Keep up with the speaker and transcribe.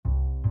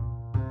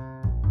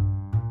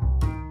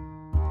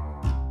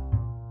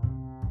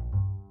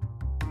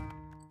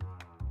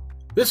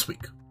This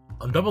week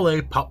on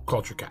AA Pop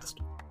Culture Cast,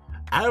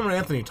 Adam and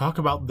Anthony talk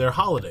about their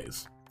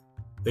holidays.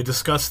 They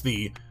discuss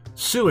the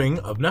suing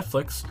of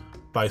Netflix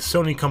by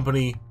Sony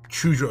company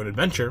Choose Your Own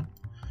Adventure,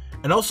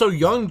 and also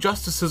Young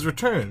Justice's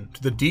return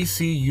to the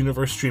DC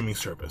Universe streaming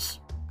service.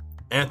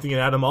 Anthony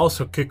and Adam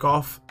also kick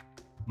off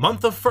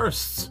Month of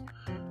Firsts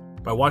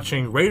by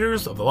watching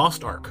Raiders of the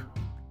Lost Ark.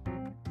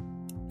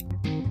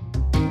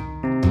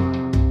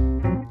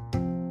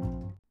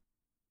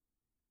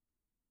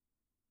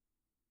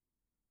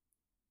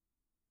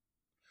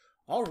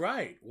 All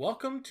right,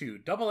 welcome to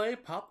AA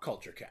Pop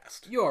Culture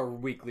Cast. Your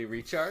weekly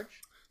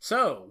recharge.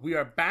 So we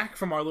are back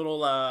from our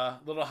little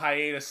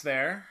hiatus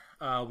there.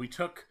 We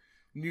took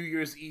New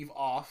Year's Eve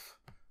off,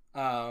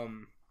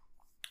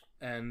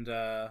 and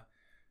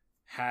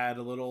had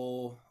a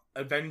little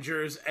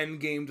Avengers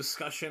Endgame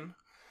discussion.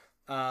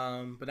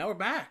 But now we're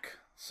back.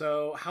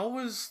 So how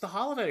was the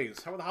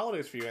holidays? How were the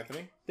holidays for you,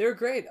 Anthony? They were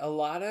great. A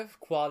lot of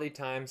quality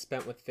time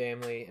spent with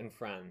family and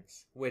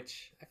friends,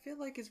 which I feel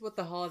like is what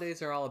the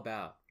holidays are all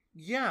about.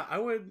 Yeah, I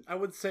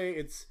would say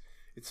it's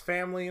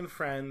family and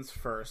friends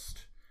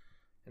first.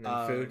 And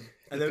then food.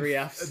 And The then, three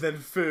Fs. And then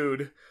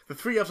food. The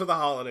three Fs of the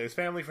holidays: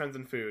 family, friends,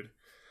 and food.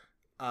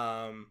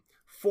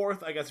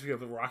 Fourth, I guess if you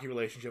have a rocky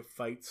relationship,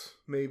 fights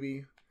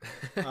maybe.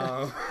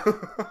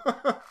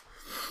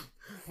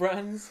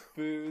 Friends,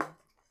 food,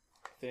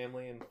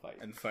 family, and fight.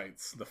 And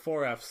fights. The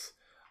four Fs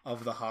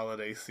of the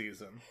holiday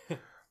season.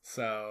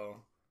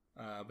 So,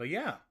 but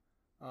yeah.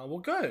 Well,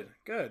 good.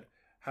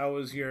 How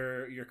was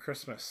your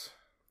Christmas?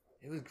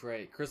 It was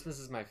great. Christmas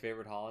is my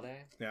favorite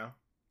holiday. Yeah.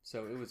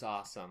 So it was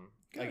awesome.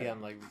 Good. Again,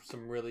 like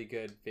some really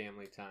good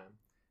family time.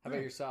 How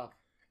about yourself?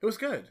 It was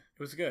good.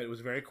 It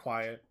was very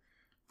quiet.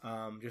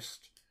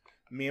 Just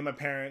me and my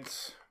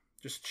parents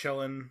just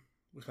chilling.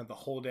 We spent the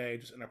whole day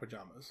just in our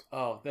pajamas.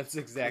 Oh, that's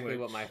exactly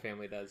what my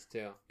family does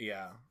too.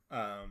 Yeah.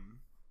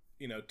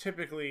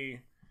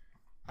 Typically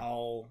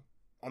on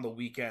the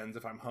weekends,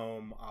 if I'm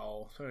home,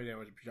 I'll spend my day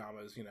in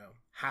pajamas,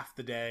 half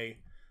the day.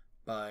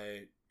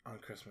 But on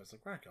Christmas,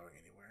 we're not going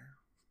anywhere.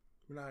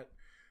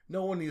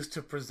 No one needs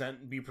to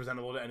be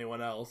presentable to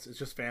anyone else. It's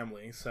just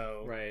family,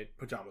 so right.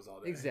 Pajamas all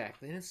day.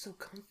 Exactly, and it's so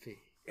comfy.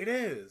 It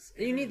is.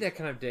 You need that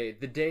kind of day.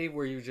 The day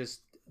where you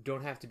just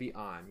don't have to be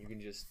on. You can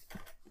just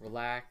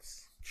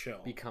relax,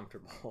 chill, be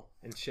comfortable,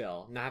 and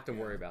chill. Not have to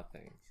worry about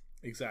things.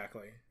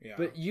 Exactly. Yeah.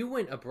 But you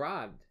went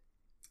abroad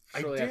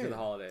shortly after the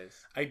holidays.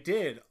 I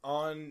did.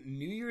 On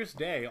New Year's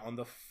Day, on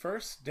the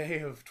first day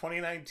of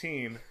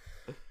 2019,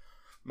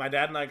 my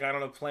dad and I got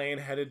on a plane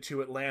headed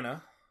to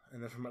Atlanta,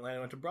 and then from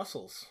Atlanta went to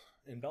Brussels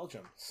in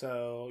Belgium.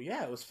 So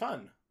yeah, it was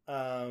fun.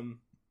 I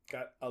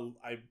got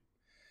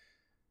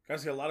to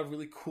see a lot of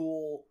really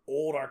cool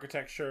old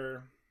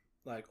architecture,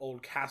 like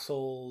old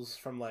castles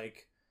from the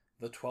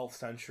 12th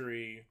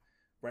century,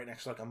 right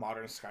next to a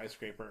modern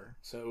skyscraper.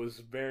 So it was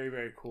very,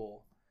 very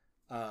cool.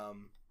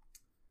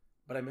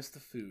 But I missed the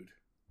food.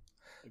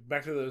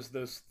 Back to those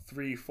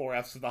 3-4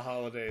 Fs of the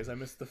holidays. I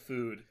missed the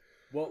food.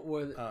 What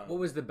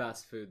was the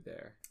best food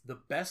there? The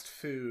best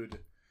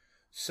food.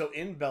 So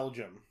in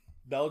Belgium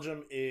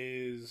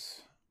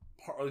is,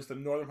 or at least the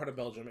northern part of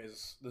Belgium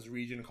is this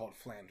region called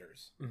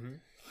Flanders. Mm-hmm.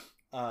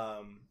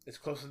 It's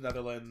close to the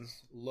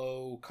Netherlands,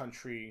 low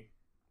country,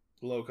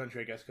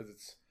 I guess, because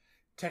it's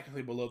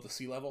technically below the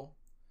sea level.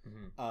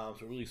 Mm-hmm.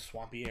 So a really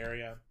swampy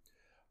area.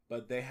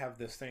 But they have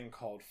this thing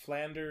called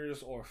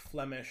Flanders or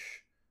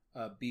Flemish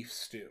beef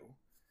stew,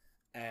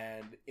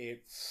 and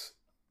it's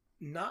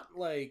not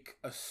like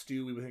a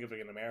stew we would think of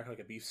in America, like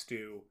a beef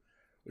stew,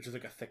 which is a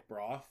thick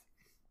broth.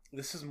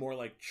 This is more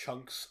like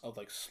chunks of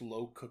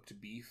slow cooked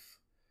beef,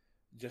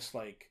 just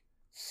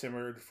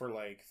simmered for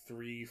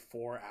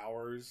 3-4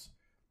 hours,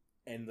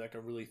 and a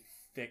really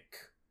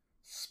thick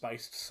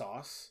spiced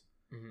sauce.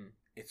 Mm-hmm.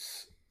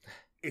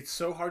 It's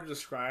so hard to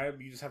describe.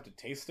 You just have to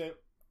taste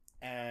it.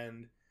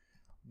 And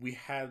we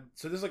had,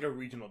 so this is a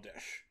regional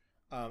dish,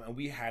 and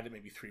we had it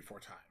maybe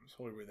 3-4 times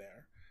while we were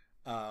there.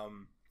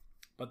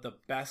 But the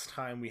best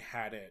time we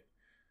had it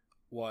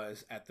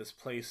was at this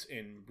place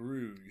in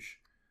Bruges.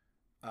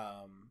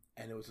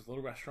 And it was this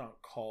little restaurant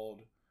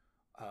called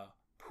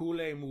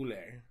Poulet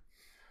Moulin.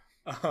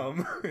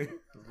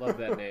 Love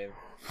that name.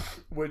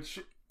 Which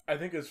I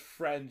think is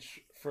French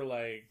for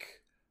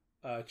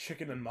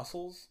chicken and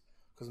mussels,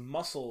 because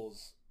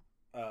mussels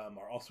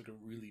are also a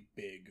really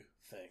big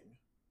thing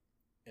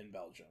in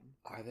Belgium.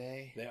 Are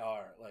they? They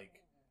are like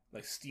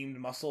steamed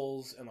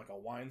mussels and a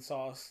wine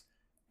sauce.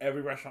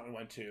 Every restaurant we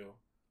went to,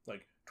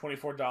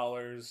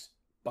 $24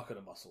 bucket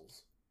of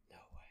mussels.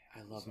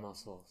 I love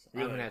mussels.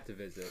 Really? I'm gonna have to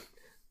visit.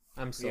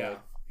 I'm sold.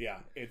 Yeah.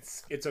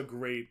 It's a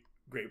great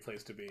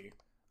place to be,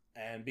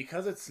 and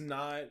because it's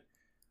not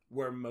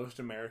where most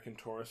American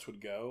tourists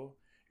would go,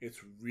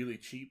 it's really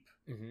cheap.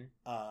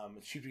 Mm-hmm.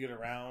 It's cheap to get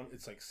around.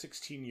 It's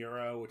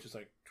 €16, which is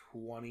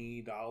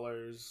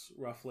 $20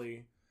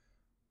 roughly,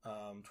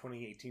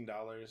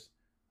 $18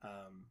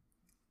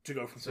 to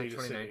go from city to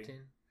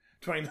city.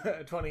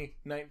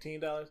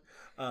 $19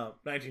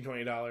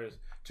 $20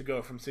 to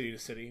go from city to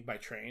city by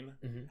train,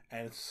 mm-hmm.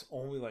 and it's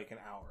only an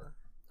hour.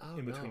 Oh,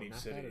 in between no, each not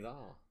city. bad at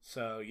all.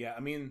 So yeah, I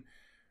mean,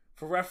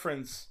 for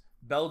reference,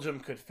 Belgium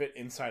could fit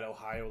inside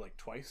Ohio like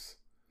twice.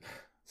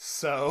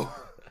 So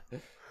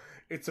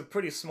it's a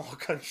pretty small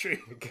country.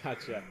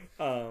 Gotcha.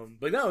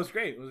 But no, it was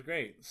great. It was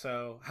great.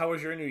 So how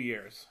was your New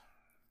Year's?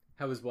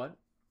 How was what?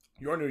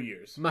 Your New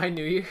Year's. My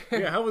New Year?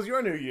 Yeah, how was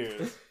your New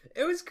Year's?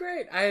 It was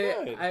great.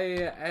 Good.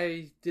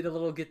 I did a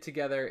little get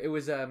together. It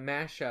was a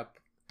mashup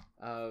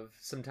of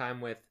some time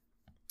with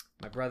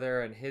my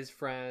brother and his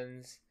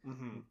friends,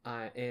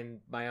 and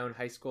my own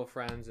high school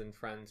friends and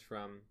friends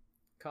from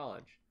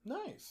college.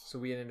 Nice. So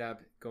we ended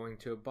up going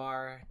to a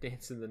bar,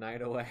 dancing the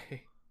night away.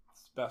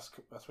 It's the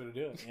best way to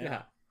do it.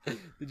 Yeah.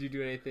 Did you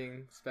do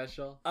anything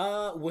special?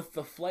 With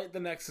the flight the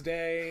next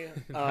day,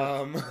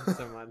 Not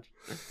so much.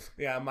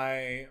 yeah, my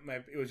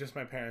it was just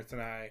my parents and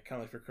I,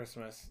 kind of like for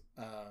Christmas.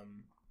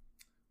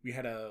 We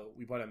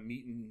bought a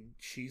meat and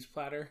cheese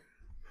platter.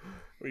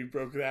 We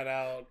broke that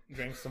out,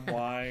 drank some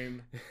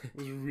wine. It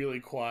was really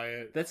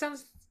quiet. That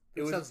sounds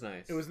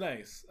nice. It was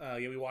nice.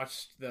 Yeah, we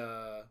watched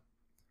the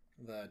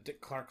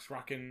Dick Clark's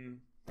Rockin'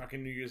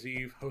 New Year's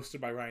Eve, hosted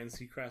by Ryan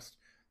Seacrest.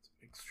 It's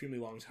an extremely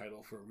long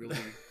title for a really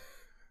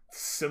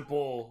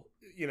simple,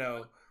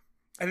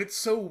 and it's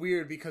so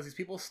weird because these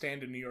people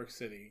stand in New York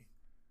City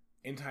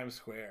in Times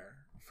Square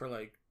for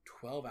like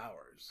 12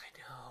 hours. I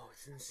know,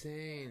 it's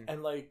insane.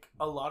 And like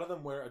a lot of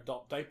them wear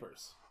adult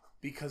diapers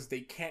because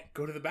they can't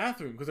go to the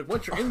bathroom because like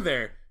once you're in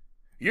there,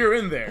 you're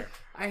in there.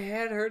 I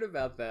had heard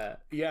about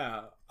that.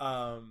 Yeah.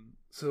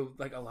 So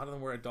like a lot of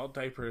them wear adult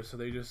diapers, so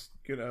they just,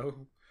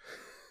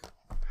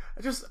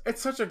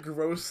 it's such a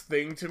gross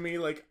thing to me.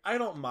 Like I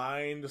don't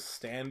mind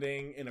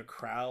standing in a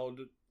crowd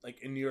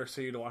like in New York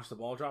City to watch the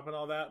ball drop and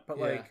all that, but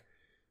like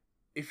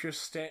if you're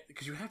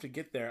because you have to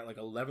get there at like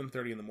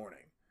 11:30 in the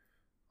morning.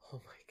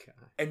 Oh my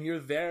god. And you're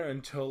there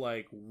until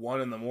like 1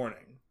 in the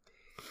morning.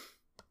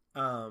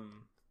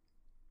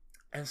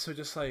 And so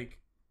just like,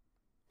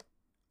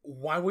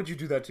 why would you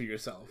do that to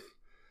yourself?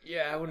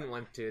 Yeah, I wouldn't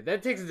want to.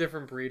 That takes a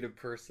different breed of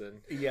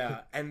person.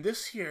 Yeah, and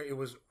this year it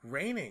was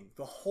raining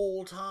the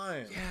whole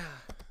time.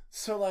 Yeah.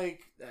 So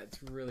like,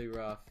 that's really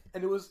rough.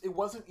 And it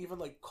wasn't even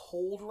like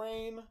cold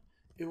rain.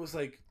 It was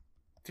like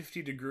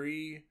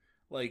 50-degree.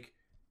 Like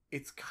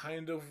it's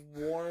kind of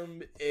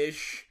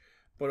warm-ish,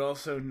 but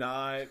also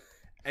not.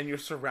 And you're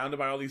surrounded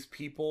by all these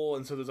people,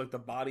 and so there's like the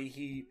body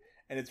heat,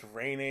 and it's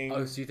raining.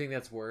 Oh, so you think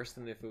that's worse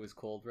than if it was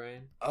cold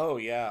rain? Oh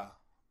yeah,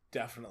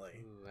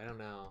 definitely. Ooh, I don't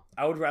know.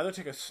 I would rather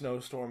take a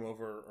snowstorm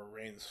over a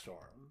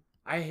rainstorm.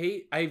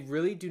 I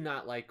really do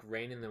not like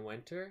rain in the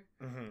winter,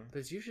 Mm-hmm. but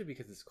it's usually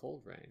because it's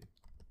cold rain.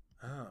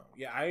 Oh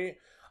yeah,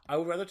 I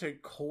would rather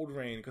take cold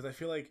rain because I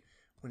feel like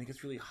when it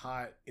gets really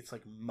hot, it's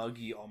like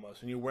muggy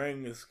almost, and you're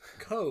wearing this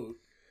coat,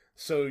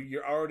 so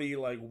you're already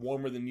like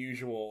warmer than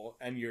usual,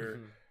 and you're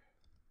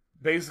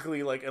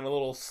basically like in a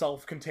little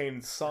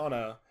self-contained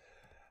sauna,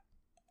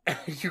 and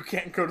you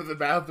can't go to the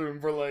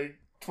bathroom for like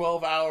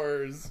 12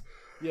 hours.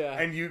 Yeah.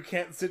 And you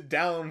can't sit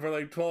down for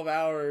like 12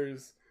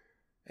 hours.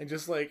 And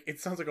just like, it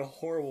sounds like a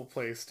horrible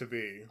place to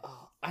be.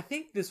 I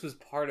think this was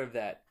part of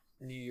that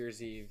New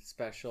Year's Eve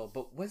special,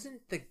 but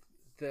wasn't the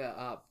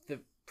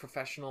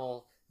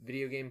professional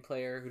video game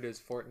player who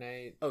does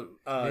Fortnite? Oh,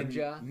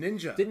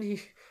 Ninja. Did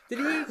he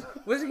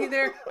wasn't he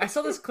there? I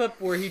saw this clip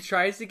where he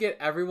tries to get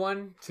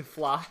everyone to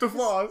floss.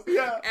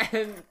 Yeah.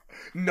 And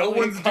no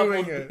one's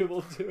doing it.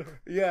 People do it.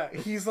 Yeah,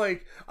 he's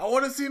like, I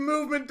want to see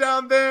movement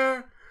down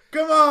there.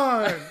 Come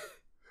on.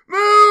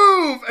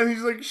 Move! And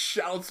he's like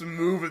shouts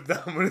move at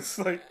them, and it's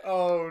like,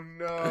 oh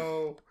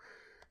no.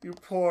 You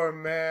poor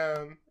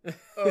man.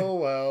 Oh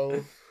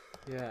well.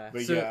 Yeah.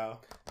 But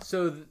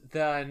So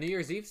the New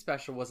Year's Eve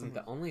special wasn't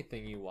the only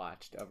thing you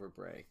watched over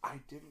break. I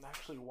didn't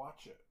actually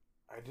watch it.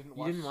 You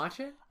didn't watch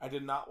it? I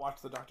did not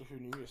watch the Doctor Who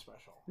New Year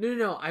special.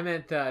 No. I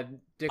meant the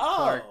Dick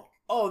Clark.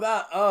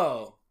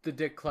 The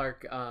Dick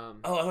Clark. I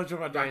thought you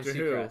were about Doctor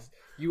Who. Seacrest.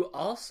 You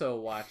also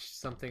watched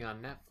something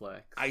on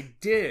Netflix. I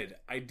did.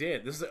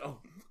 This is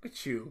look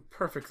at you.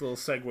 Perfect little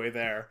segue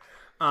there.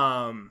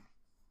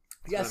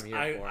 Yes,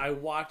 I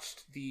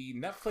watched the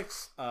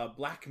Netflix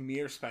Black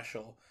Mirror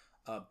special,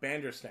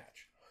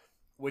 Bandersnatch,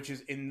 which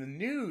is in the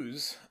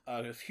news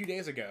a few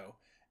days ago.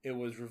 It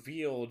was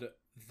revealed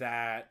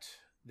that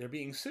they're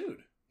being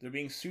sued. They're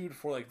being sued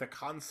for like the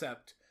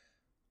concept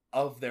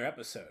of their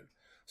episode.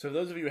 So for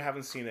those of you who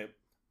haven't seen it,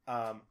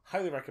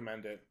 highly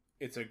recommend it.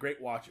 It's a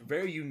great watch,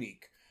 very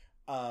unique.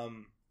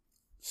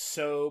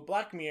 So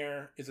Black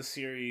Mirror is a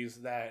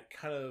series that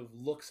kind of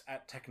looks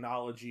at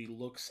technology,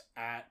 looks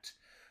at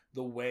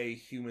the way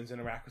humans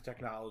interact with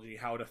technology,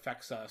 how it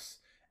affects us,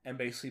 and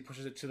basically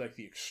pushes it to like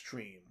the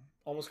extreme.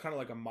 Almost kind of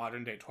like a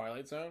modern day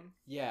Twilight Zone.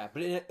 Yeah,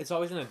 but it's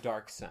always in a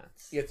dark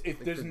sense.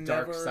 Like there's the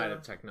dark side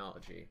of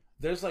technology.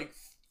 There's like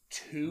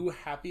 2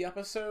 happy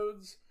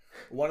episodes.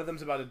 One of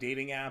them's about a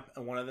dating app,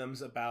 and one of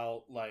them's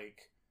about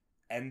like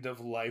end of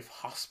life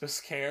hospice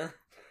care.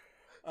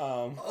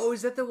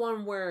 Is that the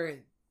one where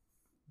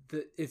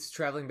it's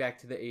traveling back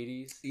to the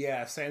 80s?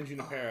 Yeah, San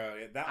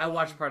Junipero. I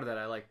watched part of that.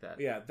 I like that.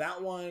 Yeah,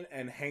 that one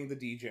and Hang the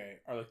DJ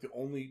are like the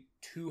only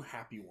 2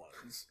 happy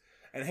ones.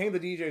 And Hang the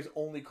DJ is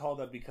only called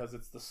that because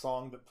it's the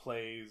song that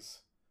plays.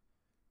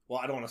 Well,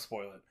 I don't want to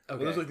spoil it. Okay. But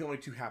those are like the only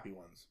two happy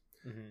ones.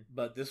 Mm-hmm.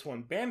 But this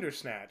one,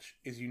 Bandersnatch,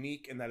 is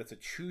unique in that it's a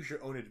choose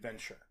your own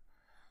adventure.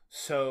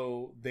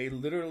 So they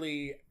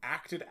literally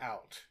acted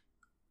out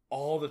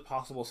all the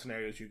possible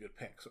scenarios you could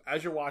pick. So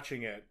as you're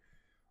watching it,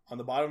 on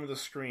the bottom of the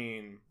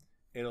screen,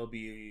 it'll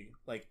be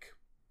like,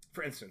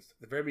 for instance,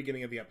 at the very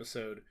beginning of the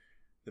episode,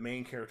 the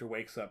main character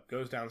wakes up,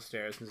 goes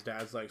downstairs, and his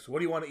dad's like, so what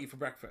do you want to eat for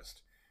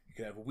breakfast? You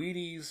can have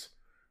Wheaties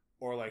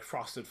or like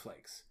Frosted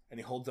Flakes. And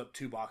he holds up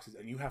 2 boxes,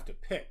 and you have to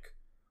pick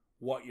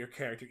what your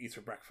character eats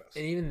for breakfast.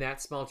 And even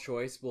that small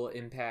choice will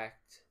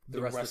impact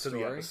the rest of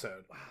the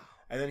episode. Wow.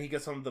 And then he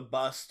gets on the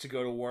bus to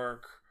go to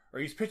work, or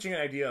he's pitching an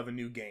idea of a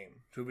new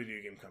game to a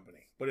video game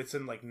company. But it's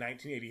in like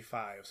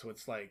 1985, so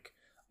it's like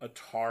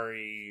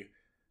Atari,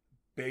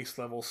 base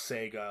level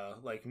Sega.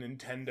 Like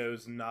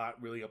Nintendo's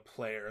not really a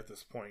player at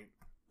this point.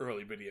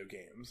 Early video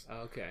games.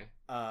 Okay.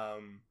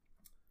 And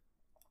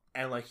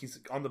like he's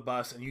on the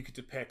bus, and you get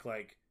to pick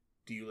like,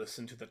 do you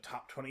listen to the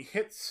top 20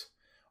 hits,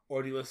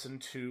 or do you listen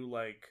to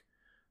like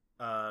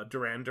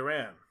Duran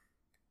Duran?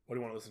 What do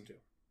you want to listen to? And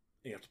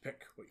you have to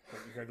pick what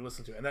you're going to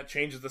listen to, and that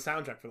changes the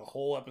soundtrack for the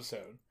whole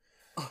episode.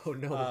 Oh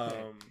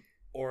no!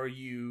 Or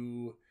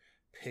you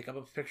pick up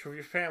a picture of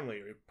your family,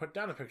 or you put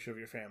down a picture of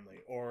your family,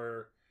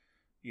 or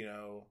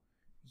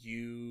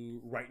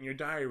you write in your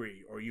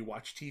diary, or you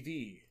watch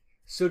TV.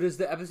 So does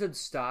the episode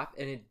stop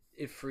and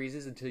it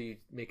freezes until you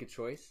make a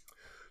choice?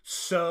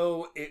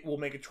 So it will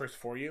make a choice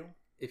for you.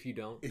 If you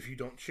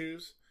don't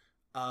choose.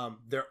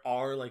 There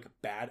are like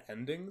bad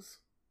endings.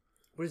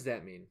 What does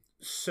that mean?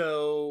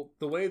 So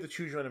the way the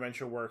Choose Your Own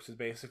Adventure works is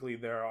basically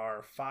there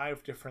are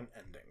 5 different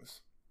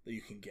endings that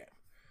you can get.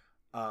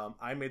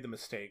 I made the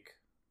mistake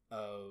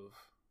of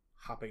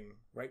hopping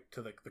right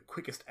to the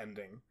quickest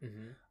ending.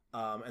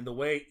 Mm-hmm. And the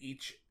way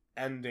each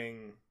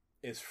ending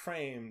is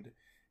framed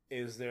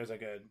is there's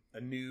like a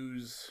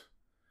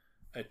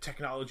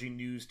technology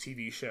news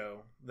TV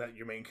show that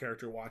your main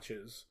character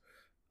watches,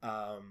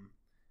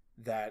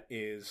 that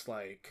is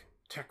like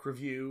tech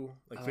review,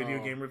 like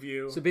video game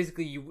review. So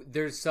basically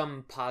there's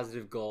some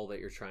positive goal that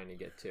you're trying to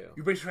get to.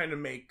 You're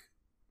basically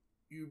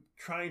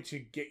trying to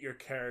get your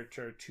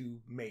character to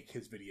make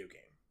his video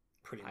game,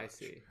 pretty much. I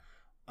see.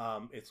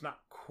 It's not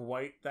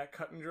quite that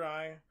cut and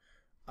dry,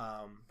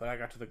 but I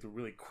got to like the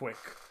really quick,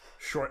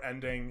 short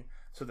ending.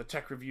 So the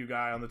tech review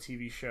guy on the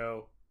TV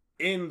show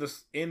in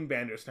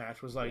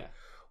Bandersnatch was like,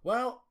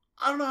 well,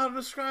 I don't know how to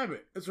describe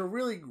it. It's a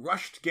really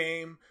rushed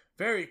game,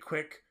 very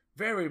quick,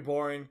 very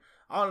boring.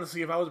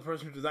 Honestly, if I was the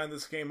person who designed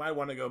this game, I'd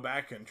want to go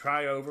back and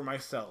try over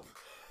myself.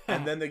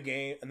 And then the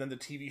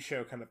TV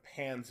show kind of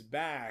pans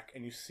back,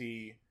 and you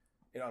see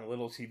it on a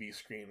little TV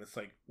screen. It's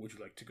like, would you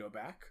like to go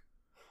back?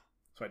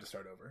 So I had to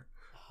start over.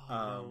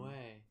 Oh, no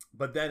way.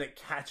 But then it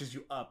catches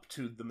you up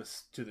to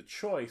the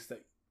choice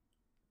that,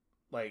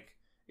 like,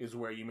 is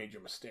where you made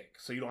your mistake.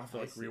 So you don't have to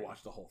like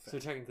rewatch the whole thing. So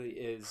technically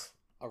is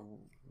a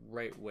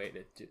right way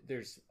to do.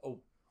 There's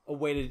a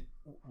way to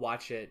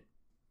watch it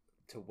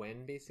to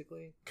win,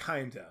 basically.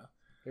 Kinda.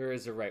 There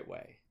is a right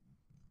way.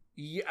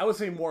 Yeah, I would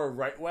say more a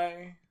right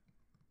way.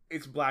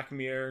 It's Black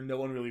Mirror. No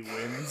one really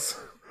wins.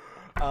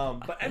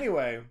 But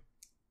anyway,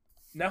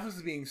 Netflix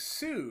is being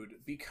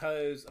sued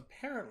because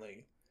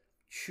apparently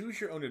Choose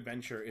Your Own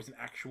Adventure is an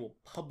actual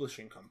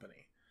publishing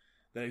company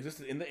that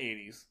existed in the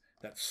 80s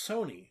that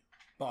Sony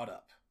bought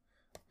up.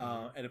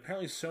 And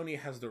apparently Sony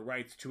has the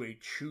rights to a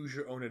Choose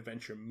Your Own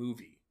Adventure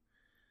movie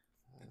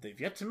that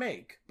they've yet to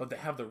make, but they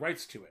have the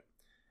rights to it.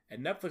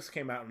 And Netflix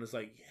came out and was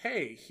like,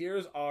 hey,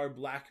 here's our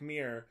Black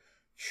Mirror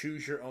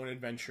Choose Your Own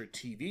Adventure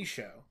TV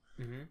show,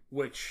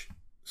 which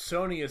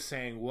Sony is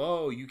saying,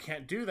 whoa, you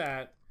can't do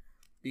that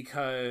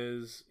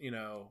because,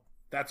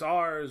 that's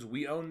ours.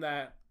 We own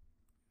that.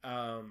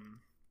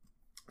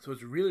 So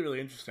it's really, really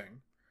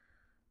interesting.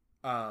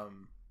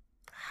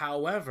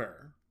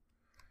 However,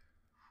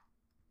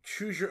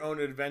 Choose Your Own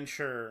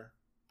Adventure,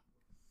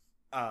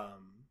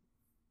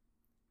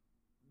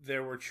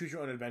 there were Choose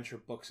Your Own Adventure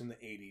books in the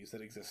 80s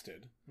that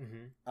existed.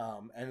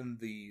 Mm-hmm. And in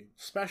the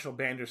special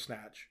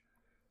Bandersnatch,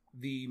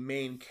 the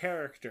main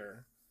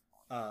character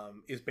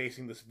is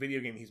basing this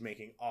video game he's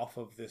making off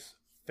of this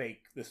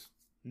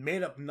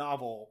made-up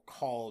novel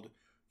called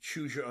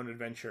Choose Your Own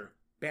Adventure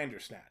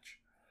Bandersnatch,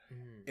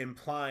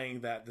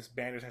 implying that this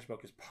Bandersnatch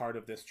book is part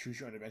of this Choose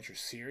Your Own Adventure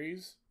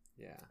series.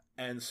 Yeah.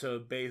 And so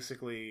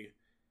basically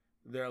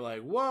they're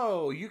like,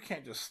 whoa, you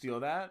can't just steal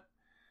that.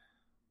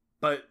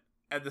 But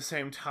at the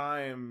same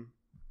time,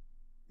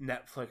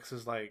 Netflix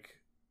is like,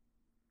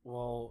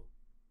 well,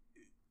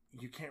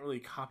 you can't really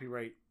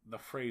copyright the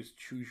phrase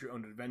Choose Your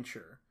Own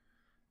Adventure.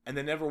 And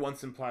they never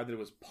once implied that it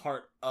was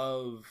part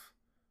of,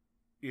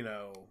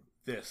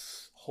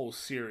 this whole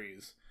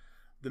series.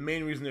 The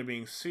main reason they're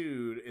being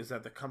sued is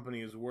that the company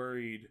is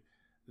worried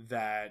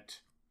that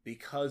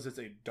because it's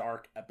a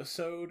dark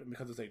episode and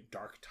because it's a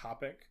dark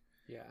topic,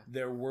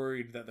 they're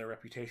worried that their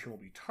reputation will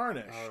be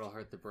tarnished. Oh, it'll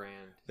hurt the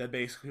brand. That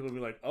basically people will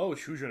be like, oh,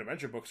 Choose Your Own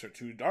Adventure books are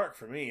too dark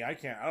for me. I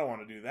don't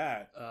want to do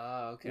that.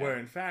 Okay. Where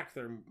in fact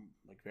they're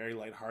like very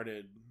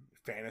lighthearted,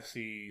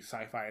 fantasy,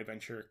 sci-fi,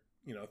 adventure,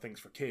 things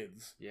for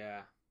kids.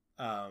 Yeah.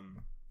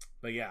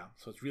 But yeah,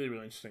 so it's really,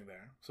 really interesting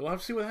there. So we'll have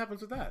to see what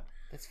happens with that.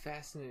 That's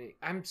fascinating.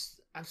 I'm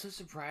so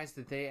surprised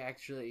that they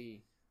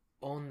actually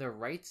own the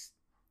rights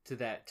to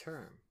that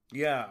term.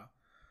 Yeah.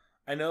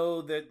 I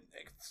know that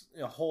it's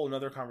a whole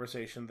another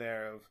conversation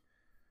there of,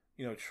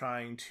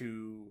 trying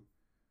to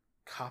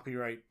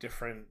copyright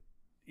different,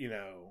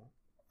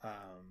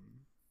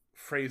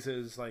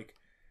 phrases like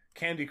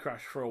Candy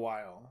Crush for a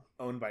while,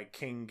 owned by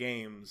King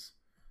Games,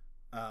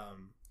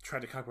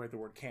 tried to copyright the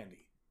word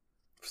candy.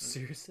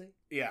 Seriously?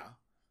 Yeah.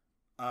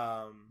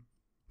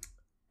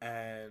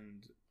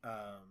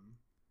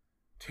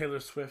 Taylor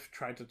Swift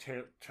tried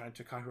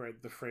to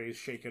copyright the phrase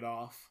 "shake it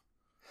off."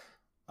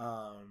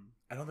 I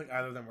don't think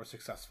either of them were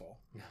successful.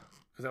 No,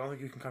 because I don't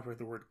think you can copyright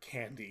the word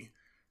candy.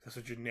 That's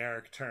a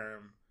generic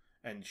term,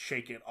 and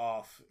 "shake it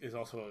off" is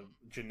also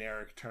a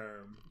generic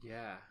term.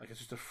 Yeah, like it's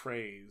just a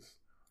phrase.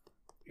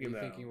 Are you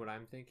thinking what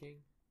I'm thinking?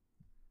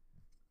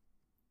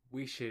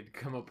 We should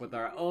come up with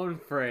our own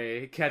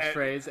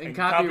catchphrase and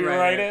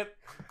copyright it,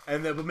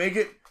 and then but make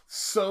it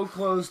so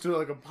close to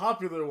like a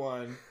popular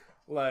one,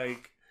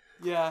 like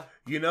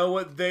you know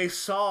what they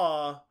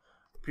saw.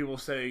 People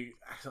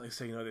accidentally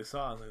say they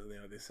saw, and they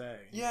know what they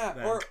say. Yeah,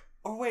 then,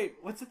 or wait,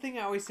 what's the thing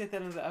I always say at the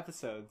end of the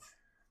episodes?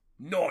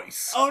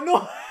 Noise. Oh,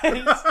 noise!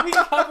 We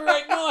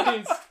copyright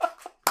noise.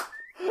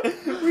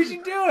 We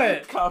should do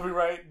it.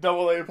 Copyright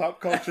AA Pop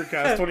Culture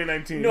Cast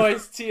 2019.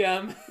 Noise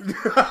TM.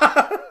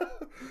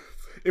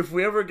 If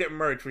we ever get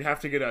merch, we have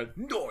to get a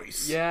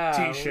noise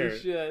t-shirt. We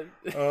should.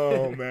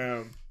 Oh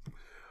man.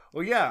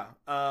 Well, yeah.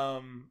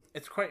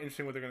 It's quite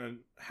interesting what they're gonna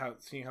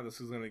seeing how this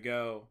is gonna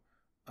go.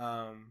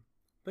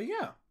 But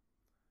yeah.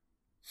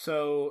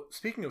 So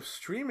speaking of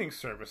streaming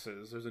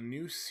services, there's a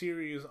new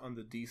series on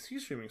the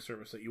DC streaming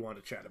service that you want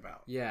to chat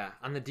about. Yeah,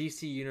 on the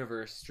DC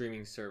Universe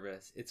streaming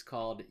service. It's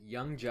called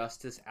Young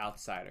Justice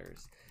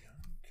Outsiders.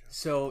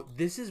 So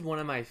this is one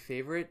of my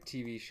favorite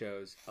TV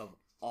shows of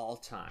all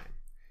time.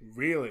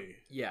 Really?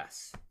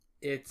 Yes.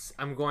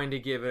 I'm going to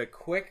give it a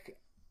quick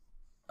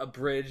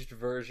abridged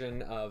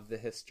version of the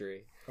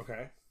history.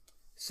 Okay.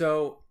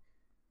 So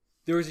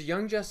there was a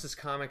Young Justice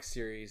comic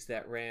series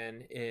that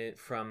ran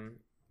from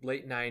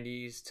late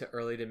 90s to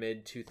early to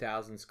mid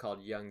 2000s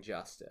called Young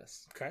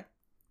Justice. Okay.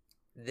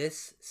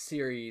 This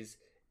series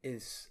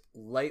is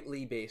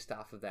lightly based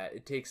off of that.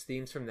 It takes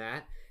themes from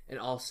that and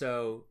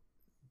also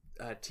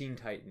Teen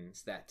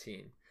Titans, that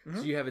team. Mm-hmm.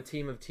 So you have a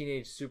team of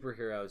teenage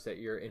superheroes that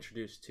you're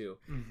introduced to.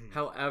 Mm-hmm.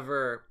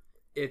 However,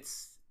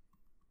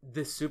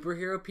 the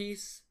superhero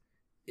piece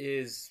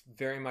is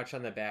very much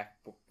on the back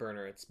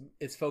burner.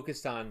 It's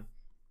focused on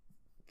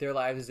their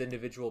lives as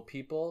individual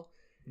people.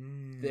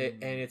 And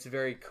it's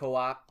very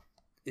co-op.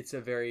 It's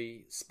a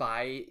very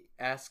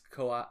spy-esque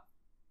co-op.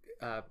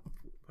 Why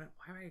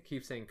do I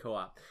keep saying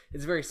co-op?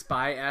 It's a very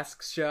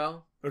spy-esque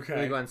show. Okay.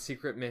 Where they go on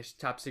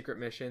top secret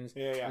missions.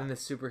 Yeah. And the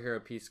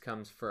superhero piece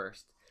comes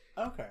first.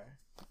 Okay.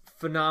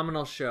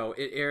 Phenomenal show.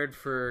 It aired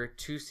for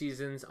 2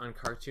 seasons on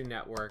Cartoon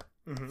Network.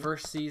 Mm-hmm.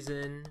 First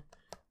season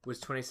was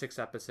 26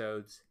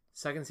 episodes.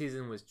 Second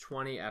season was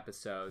 20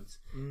 episodes.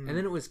 And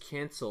then it was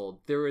canceled.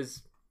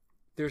 There's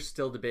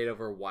still debate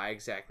over why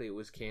exactly it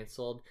was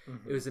canceled.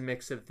 Mm-hmm. It was a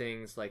mix of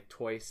things like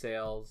toy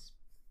sales.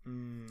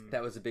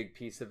 That was a big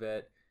piece of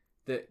it.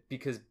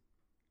 Because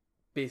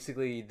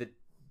basically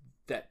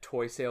that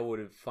toy sale would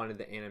have funded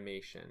the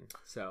animation.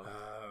 So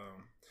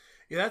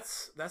yeah,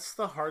 that's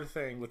the hard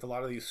thing with a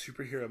lot of these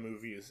superhero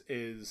movies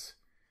is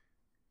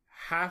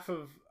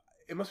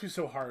it must be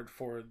so hard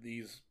for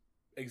these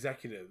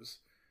executives,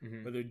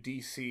 mm-hmm. whether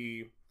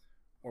DC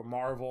or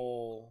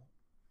Marvel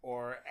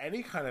or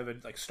any kind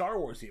of like Star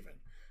Wars even.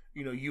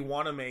 You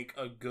want to make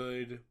a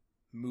good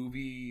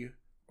movie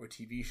or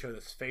TV show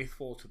that's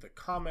faithful to the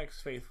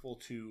comics, faithful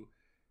to,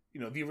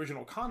 the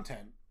original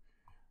content,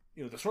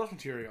 the source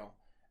material.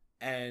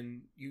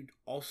 And you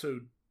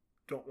also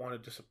don't want to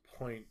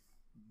disappoint,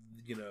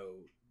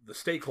 the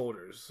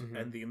stakeholders mm-hmm.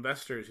 and the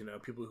investors,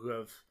 people who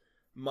have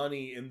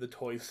money in the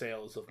toy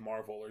sales of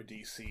Marvel or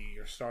DC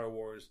or Star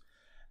Wars.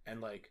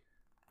 And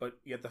but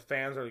yet the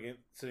fans are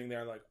sitting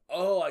there like,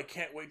 oh, I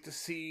can't wait to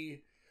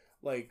see,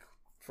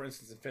 for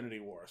instance, Infinity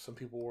War. Some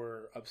people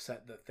were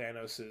upset that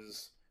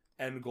Thanos'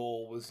 end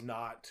goal was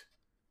not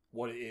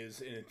what it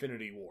is in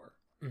Infinity War,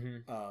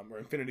 mm-hmm. Or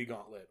Infinity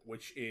Gauntlet,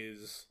 which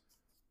is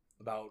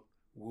about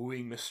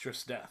wooing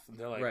Mistress Death. And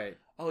they're like, right.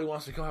 Oh, he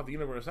wants to go have the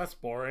universe. That's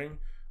boring.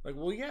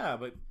 Well, yeah,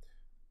 but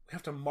we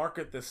have to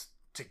market this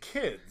to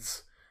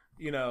kids,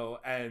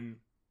 and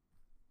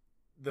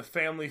the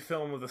family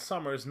film of the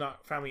summer is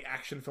not family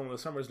action film of the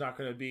summer is not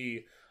going to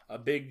be a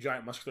big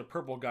giant muscular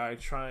purple guy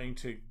trying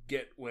to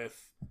get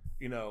with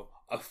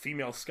a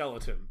female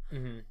skeleton.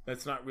 Mm-hmm.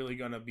 That's not really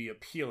going to be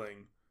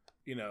appealing,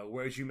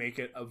 whereas you make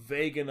it a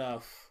vague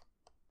enough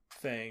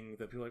thing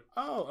that people are like,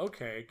 oh,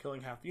 okay,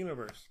 killing half the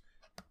universe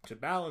to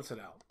balance it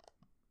out.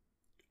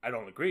 I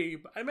don't agree,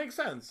 but it makes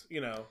sense.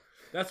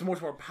 That's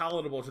much more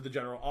palatable to the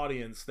general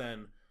audience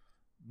than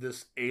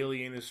this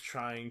alien is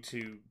trying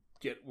to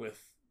get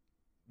with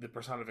the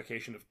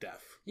personification of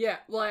death. Yeah,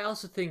 well, I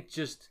also think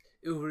just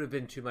it would have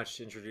been too much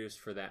to introduce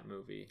for that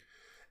movie.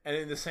 And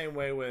in the same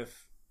way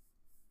with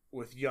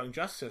Young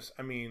Justice,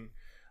 I mean,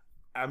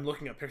 I'm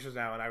looking at pictures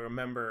now, and I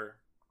remember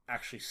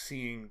actually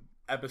seeing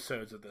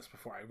episodes of this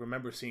before. I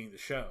remember seeing the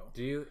show.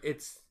 Do you?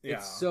 It's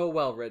so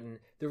well written.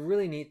 The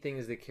really neat thing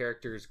is the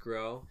characters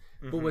grow.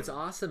 But what's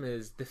awesome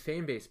is the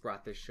fan base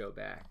brought this show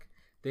back.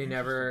 They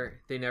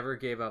never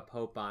gave up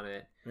hope on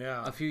it.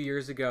 Yeah. A few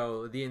years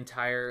ago,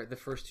 the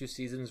first 2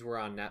 seasons were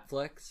on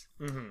Netflix,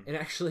 and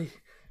actually,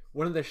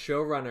 one of the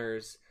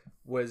showrunners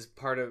was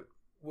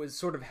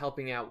sort of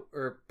helping out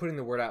or putting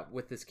the word out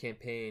with this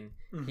campaign.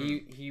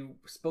 He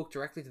spoke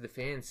directly to the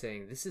fans,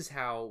 saying, "This is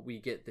how we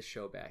get the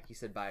show back." He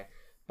said by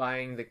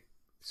buying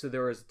so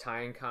there was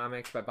tie-in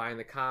comics, by buying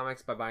the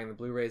comics, by buying the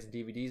Blu-rays and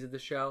DVDs of the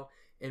show,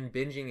 and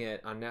binging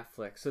it on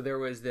Netflix. So there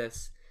was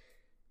this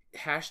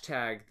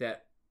hashtag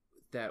that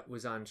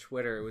was on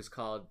Twitter. It was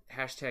called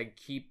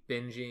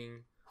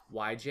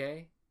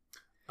 #KeepBingingYJ.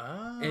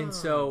 Oh. And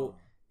so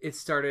it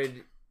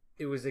started.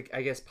 It was,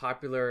 I guess,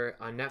 popular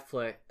on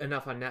Netflix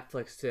enough on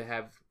Netflix to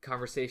have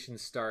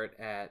conversations start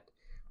at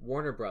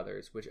Warner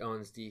Brothers, which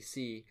owns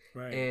DC.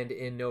 Right. And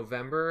in late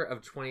November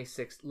of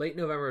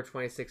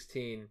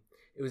 2016,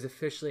 it was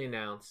officially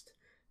announced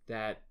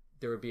that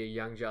there would be a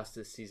Young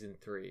Justice season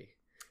 3.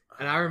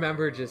 And I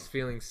remember just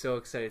feeling so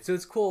excited. So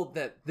it's cool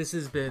that this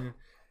has been,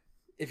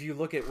 if you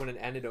look at when it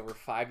ended, over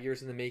 5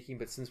 years in the making,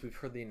 but since we've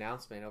heard the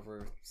announcement,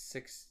 over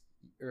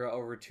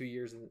 2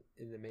 years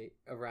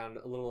around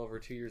a little over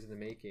 2 years in the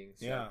making.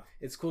 So yeah,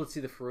 it's cool to see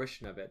the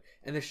fruition of it.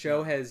 And the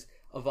show has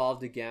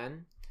evolved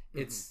again.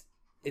 It's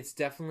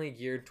definitely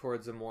geared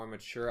towards a more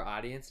mature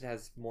audience. It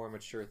has more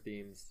mature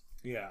themes.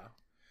 Yeah.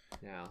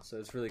 Now, so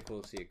it's really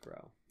cool to see it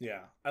grow.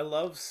 Yeah. I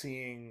love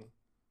seeing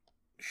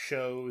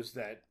shows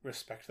that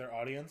respect their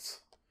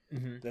audience.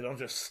 They don't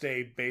just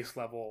stay base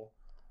level,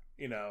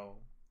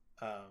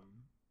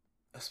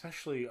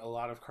 especially a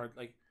lot of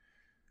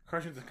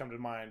cartoons that come to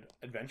mind,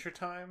 Adventure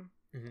Time.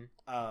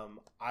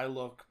 I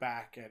look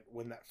back at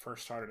when that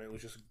first started, and it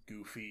was just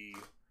goofy,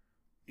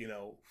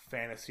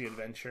 fantasy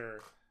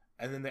adventure,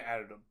 and then they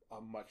added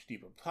a much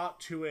deeper plot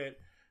to it,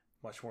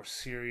 much more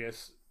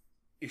serious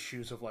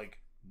issues of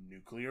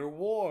nuclear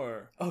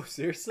war. Oh,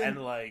 seriously? And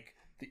the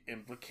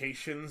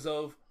implications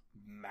of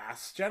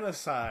mass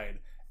genocide.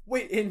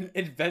 Wait, in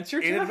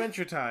Adventure Time? In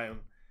Adventure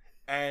Time.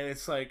 And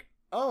it's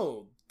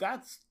oh,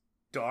 that's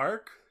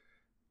dark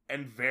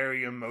and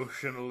very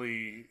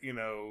emotionally,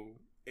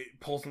 it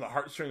pulls on the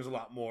heartstrings a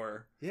lot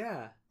more.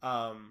 Yeah.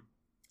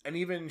 And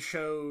even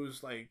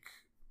shows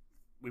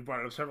we brought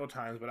it up several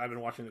times, but I've been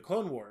watching the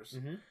Clone Wars.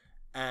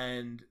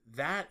 And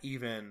that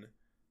even,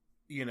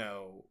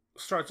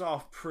 starts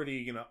off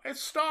pretty,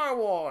 it's Star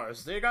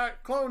Wars. They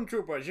got clone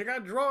troopers. You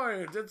got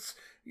droids. It's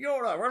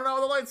Yoda running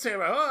out with a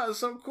lightsaber. Oh, it's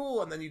so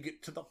cool. And then you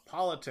get to the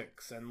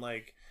politics and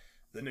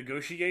the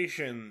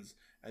negotiations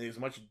and these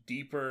much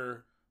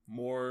deeper,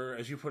 more,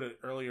 as you put it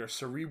earlier,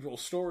 cerebral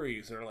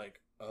stories that are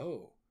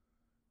oh,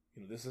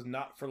 this is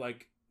not for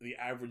the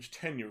average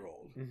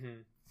 10-year-old,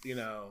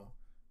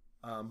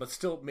 but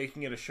still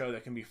making it a show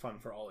that can be fun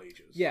for all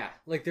ages. Yeah,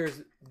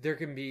 there's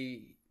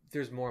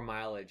more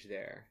mileage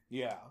there.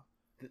 Yeah.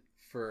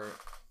 For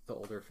the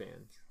older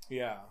fans.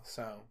 Yeah,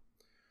 so,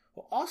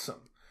 well,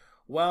 awesome.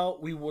 Well,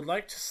 we would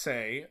like to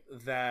say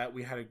that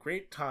we had a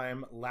great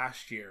time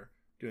last year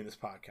doing this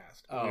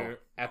podcast. Oh,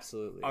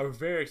 absolutely. Are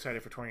very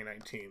excited for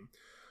 2019.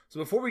 So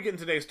before we get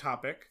into today's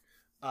topic,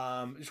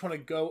 I just want to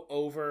go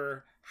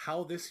over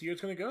how this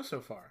year's going to go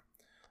so far.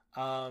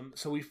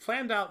 So we've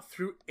planned out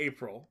through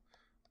April,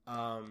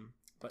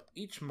 but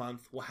each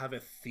month we'll have a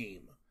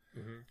theme.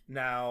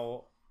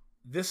 Now,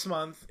 this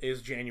month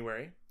is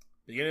January,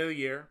 beginning of the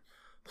year.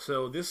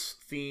 So this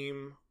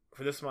theme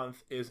for this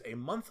month is a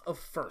month of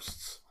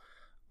firsts.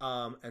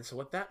 And so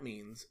what that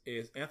means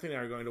is Anthony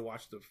and I are going to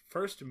watch the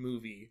first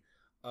movie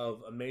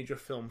of a major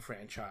film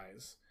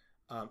franchise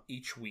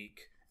each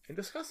week and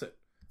discuss it.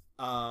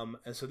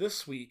 And so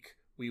this week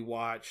we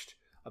watched,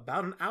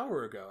 about an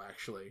hour ago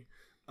actually,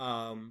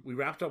 we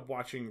wrapped up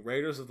watching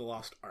Raiders of the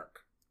Lost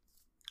Ark.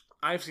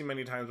 I've seen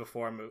many times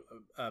before. I'm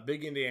a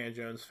big Indiana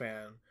Jones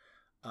fan.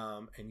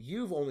 And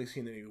you've only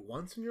seen it maybe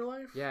once in your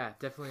life? Yeah,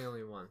 definitely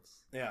only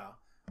once. Yeah.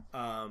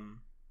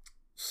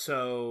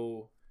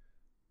 So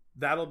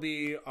that'll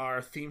be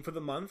our theme for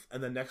the month,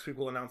 and then next week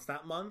we'll announce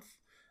that month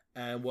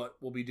and what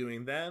we'll be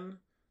doing then.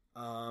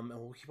 And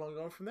we'll keep on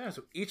going from there.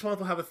 So each month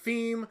will have a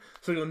theme,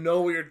 so you'll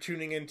know what you're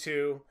tuning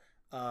into.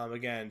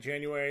 Again,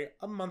 January,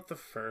 a month of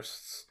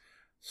firsts,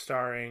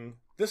 starring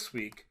this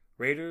week,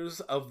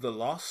 Raiders of the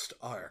Lost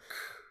Ark.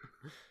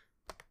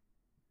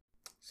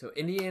 So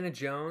Indiana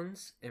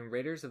Jones and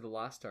Raiders of the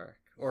Lost Ark.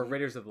 Or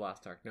Raiders of the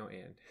Lost Ark, no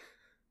and.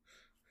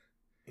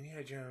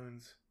 Indiana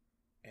Jones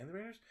and the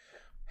Raiders?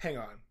 Hang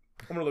on.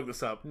 I'm going to look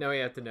this up. No,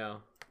 you have to know.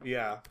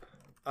 Yeah.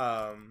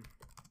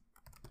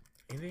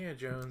 Indiana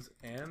Jones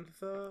and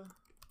the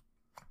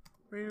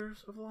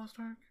Raiders of the Lost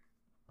Ark?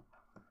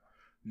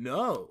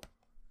 No.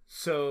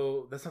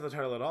 So that's not the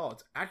title at all.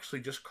 It's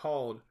actually just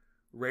called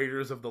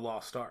Raiders of the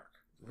Lost Ark.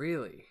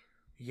 Really?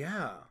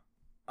 Yeah.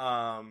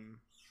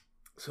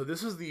 So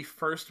this is the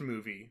first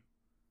movie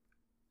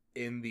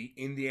in the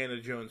Indiana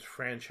Jones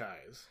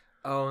franchise.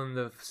 Oh, and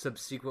the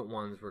subsequent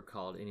ones were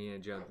called Indiana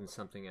Jones and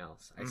something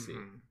else. I see.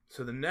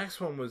 So the next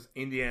one was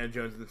Indiana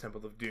Jones and the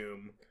Temple of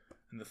Doom.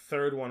 And the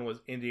third one was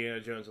Indiana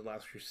Jones and the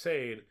Last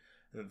Crusade.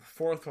 And then the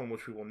fourth one,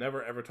 which we will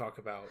never ever talk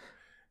about,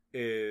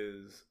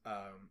 is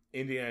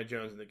Indiana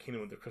Jones and the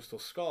Kingdom of the Crystal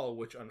Skull,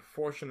 which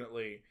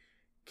unfortunately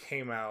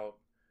came out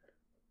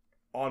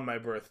on my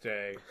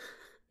birthday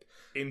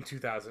in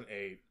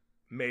 2008,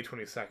 May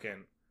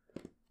 22nd.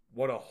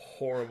 What a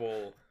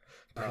horrible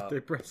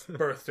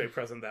birthday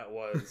present that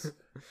was.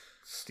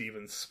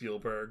 Steven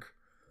Spielberg.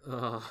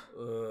 Sorry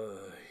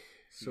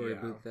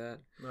about that.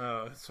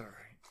 Oh, it's alright.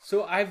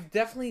 So I've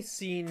definitely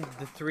seen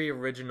the three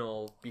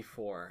original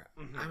before.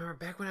 I remember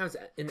back when I was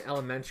in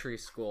elementary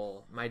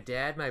school, my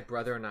dad, my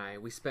brother, and I,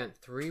 we spent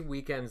 3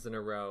 weekends in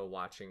a row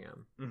watching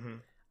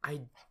them.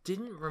 I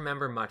didn't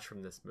remember much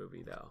from this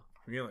movie, though.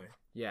 Really?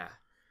 Yeah.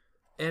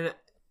 And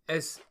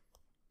as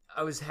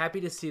I was happy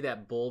to see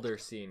that boulder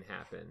scene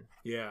happen.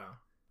 Yeah.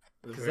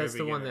 Because that's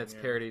the one that's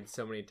parodied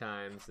so many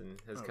times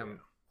and has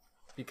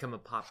become a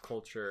pop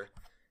culture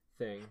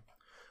thing.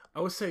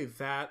 I would say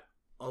that,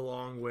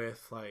 along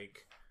with,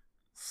 like,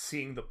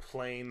 seeing the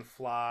plane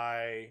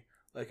fly,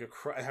 like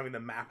having the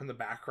map in the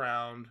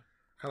background,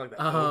 kind of like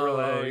that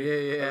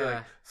overlay. Yeah.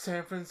 Like,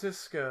 San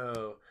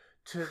Francisco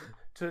to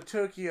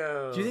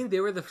Tokyo. Do you think they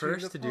were the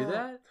first to do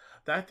that?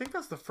 I think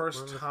that's the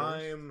first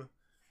time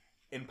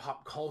in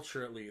pop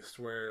culture, at least,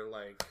 where,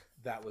 like,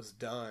 that was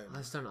done.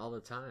 That's done all the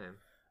time.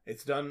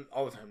 It's done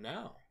all the time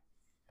now.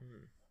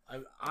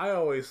 I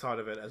always thought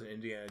of it as an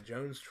Indiana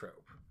Jones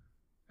trope,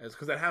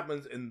 because that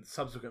happens in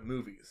subsequent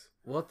movies.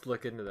 We'll have to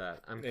look into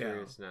that. I'm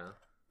curious now.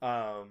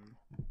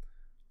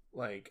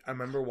 Like, I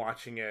remember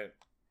watching it.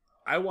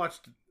 I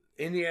watched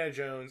Indiana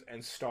Jones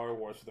and Star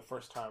Wars for the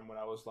first time when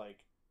I was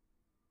like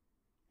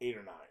 8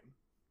 or 9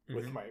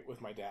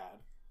 with my dad.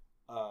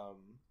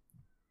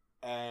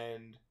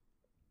 And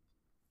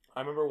I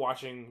remember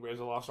watching Raiders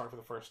of the Lost Ark for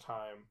the first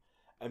time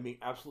and being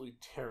absolutely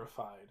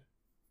terrified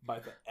by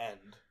the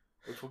end,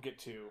 which we'll get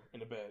to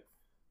in a bit.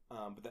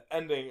 But the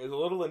ending is a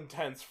little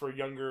intense for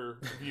younger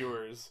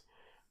viewers.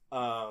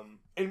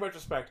 In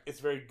retrospect, it's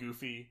very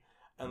goofy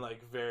and,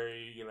 like,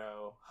 very, you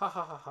know, ha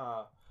ha ha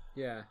ha.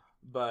 Yeah.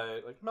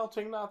 But, like,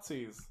 melting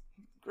Nazis,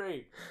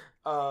 great.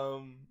 But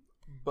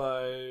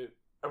I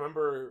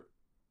remember,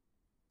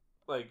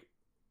 like,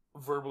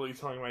 verbally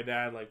telling my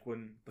dad, like,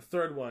 when the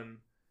third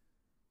one,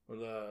 or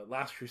the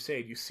Last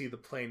Crusade, you see the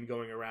plane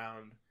going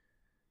around,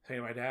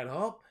 saying to my dad,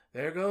 "Oh,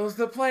 there goes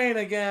the plane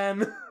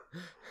again."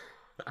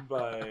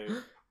 But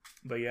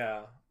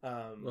yeah.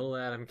 Little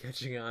Adam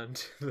catching on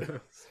to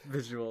the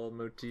visual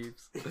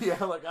motifs.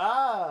 Yeah, like,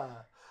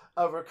 a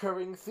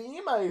recurring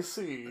theme I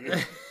see.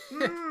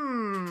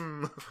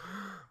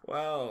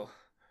 Well,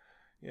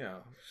 you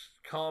know,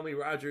 call me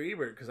Roger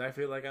Ebert, because I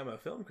feel like I'm a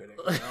film critic.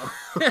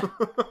 You know?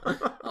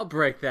 I'll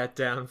break that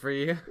down for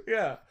you.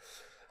 Yeah.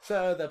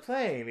 So the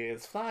plane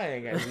is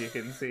flying, as you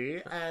can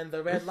see, and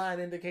the red line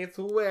indicates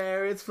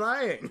where it's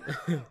flying.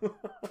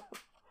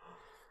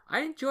 I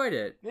enjoyed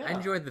it. Yeah. I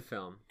enjoyed the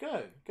film.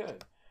 Good.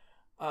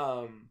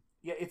 Yeah,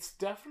 it's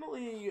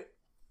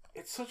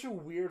such a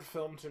weird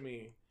film to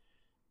me,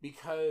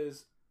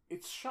 because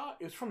it's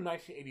from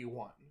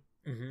 1981,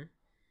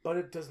 but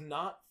it does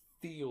not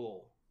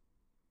feel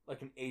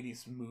like an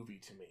 80s movie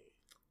to me.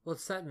 Well,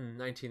 it's set in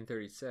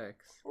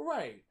 1936.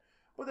 Right.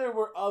 But there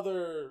were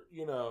other,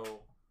 you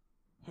know,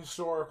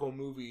 historical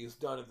movies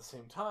done at the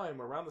same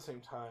time, around the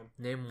same time.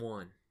 Name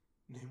one.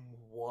 Name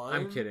one?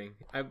 I'm kidding.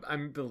 I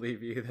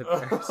believe you that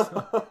there's...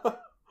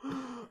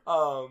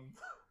 I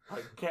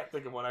can't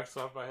think of one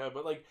actually off my head,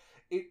 but, like,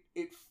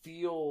 it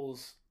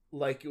feels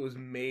like it was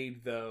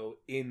made, though,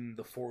 in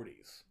the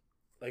 40s.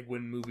 Like,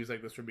 when movies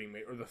like this were being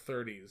made, or the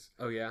 30s.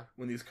 Oh, yeah?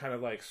 When these kind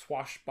of, like,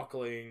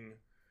 swashbuckling,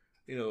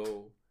 you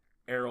know,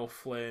 Errol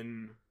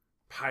Flynn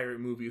pirate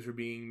movies were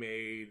being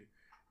made,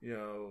 you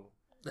know.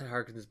 That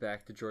harkens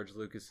back to George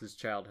Lucas's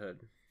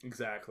childhood.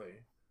 Exactly.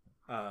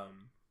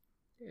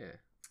 Yeah.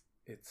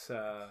 It's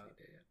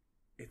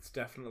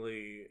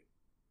definitely,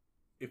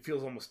 it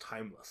feels almost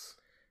timeless.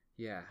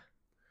 Yeah.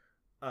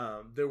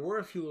 There were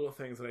a few little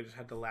things that I just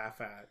had to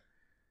laugh at.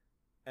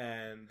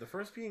 And the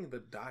first being the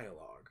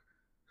dialogue.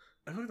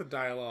 I think the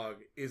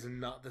dialogue is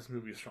not this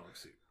movie's strong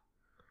suit.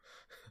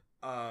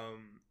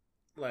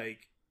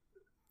 Like,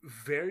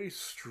 very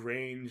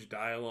strange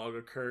dialogue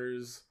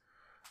occurs.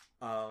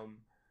 And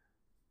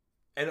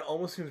it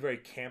almost seems very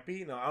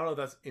campy. Now, I don't know if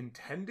that's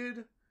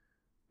intended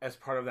as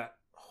part of that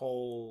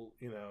whole,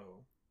 you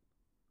know,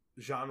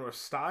 genre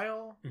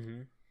style.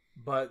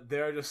 But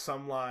there are just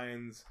some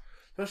lines,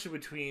 especially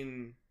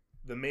between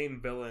the main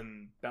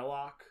villain,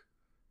 Belloc,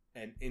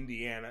 and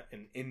Indiana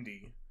and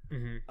Indy,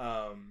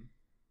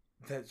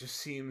 that just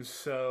seems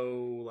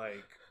so,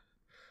 like,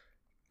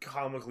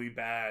 comically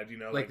bad, you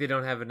know? Like they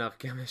don't have enough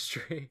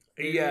chemistry.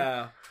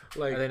 Yeah.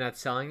 Like, are they not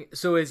selling?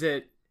 So is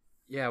it...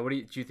 Yeah, what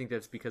do you think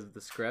that's because of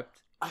the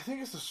script? I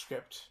think it's the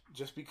script,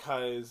 just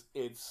because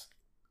it's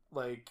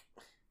like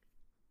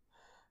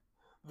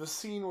the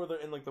scene where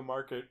they're in like the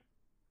market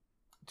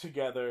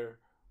together,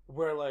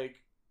 where like,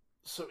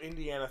 so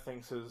Indiana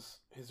thinks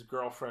his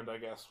girlfriend, I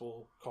guess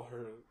we'll call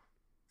her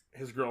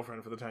his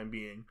girlfriend for the time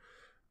being,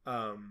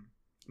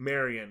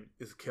 Marion,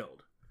 is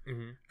killed,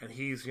 and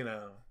he's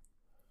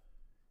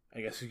I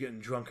guess he's getting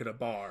drunk at a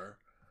bar,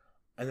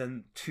 and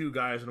then two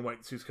guys in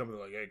white suits come and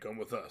they're like, "Hey, come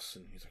with us,"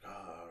 and he's like,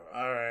 "Oh,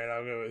 all right,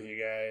 I'll go with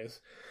you guys."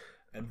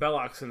 And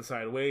Belloc's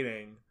inside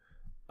waiting,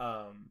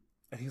 and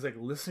he's like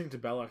listening to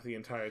Belloc the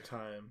entire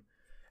time.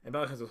 And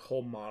Belloc has this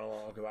whole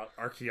monologue about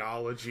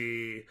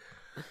archaeology.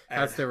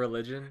 How's their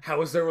religion?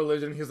 How is their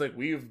religion? He's like,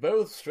 we've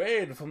both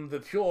strayed from the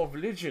pure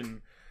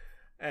religion.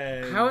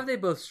 And how have they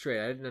both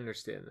strayed? I didn't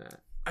understand that.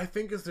 I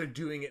think as they're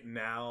doing it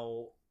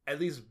now, at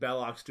least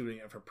Belloc's doing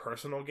it for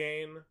personal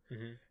gain.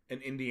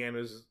 And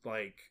Indiana's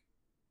like,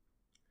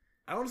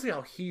 I don't see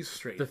how he's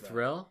straight. The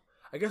thrill?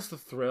 I guess the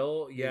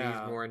thrill, yeah. Maybe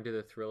he's more into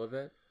the thrill of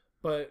it.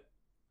 But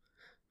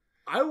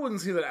I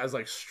wouldn't see that as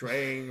like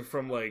straying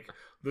from like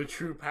the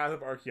true path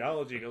of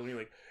archaeology. I mean,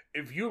 like,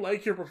 if you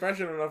like your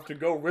profession enough to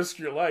go risk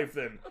your life,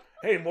 then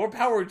hey, more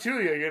power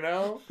to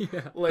you.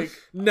 Yeah. Like,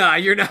 nah,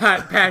 you're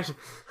not passionate.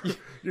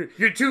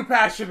 You're too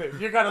passionate.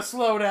 You gotta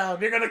slow down.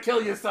 You're gonna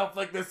kill yourself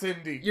like this,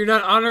 Indy. You're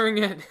not honoring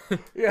it.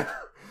 Yeah.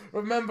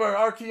 Remember,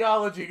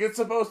 archaeology, it's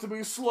supposed to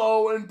be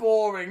slow and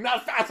boring,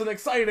 not fast and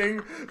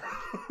exciting.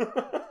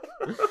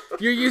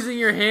 You're using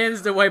your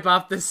hands to wipe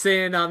off the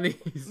sand on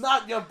these.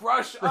 Not your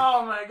brush.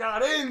 Oh my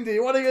god, Indy,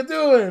 what are you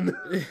doing?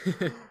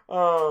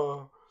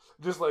 Oh,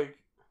 just like,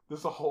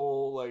 this a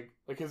whole, like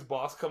his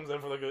boss comes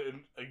in for like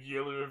a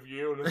yearly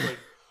review, and it's like,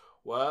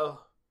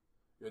 well,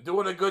 you're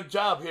doing a good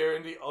job here,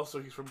 Indy.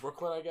 Also, he's from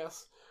Brooklyn, I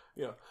guess.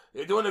 You're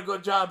doing a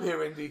good job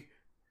here, Indy.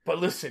 But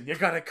listen, you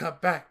gotta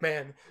cut back,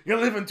 man. You're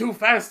living too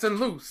fast and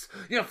loose.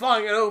 You're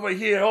flying it over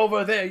here,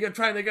 over there. You're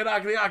trying to get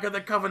out of the Ark of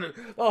the Covenant,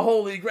 the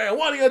Holy Grail.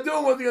 What are you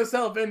doing with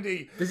yourself,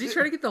 Indy? Does he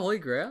try to get the Holy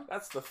Grail?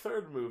 That's the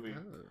third movie.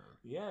 Oh.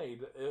 Yeah,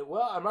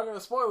 well, I'm not going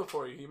to spoil it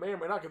for you. He may or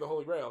may not get the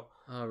Holy Grail.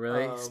 Oh,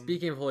 really?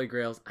 Speaking of Holy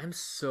Grails, I'm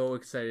so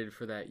excited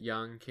for that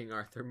young King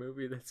Arthur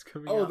movie that's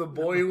coming out. Oh, The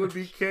Boy Who Would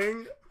Be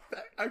King?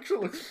 That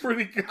actually looks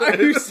pretty good.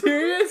 Are you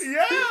serious?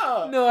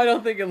 Yeah! No, I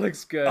don't think it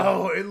looks good.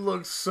 Oh, it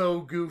looks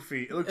so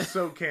goofy. It looks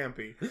so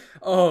campy.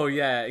 Oh,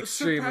 yeah,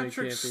 extremely Sir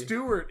Patrick campy.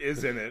 Stewart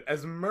is in it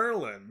as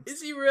Merlin.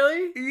 Is he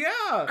really?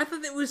 Yeah! I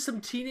thought it was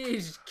some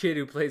teenage kid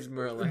who plays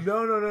Merlin.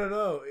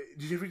 No.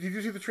 Did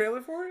you see the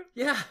trailer for it?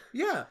 Yeah.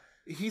 Yeah.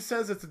 He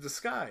says it's a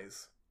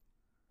disguise.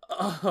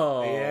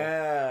 Oh.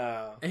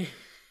 Yeah.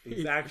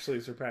 He's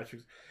actually Sir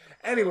Patrick.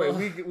 Anyway,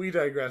 we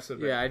digress a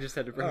bit. Yeah, I just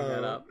had to bring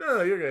that up.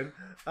 No, you're good.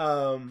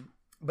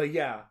 But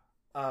yeah,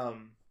 that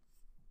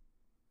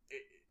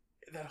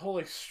whole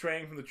like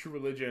straying from the true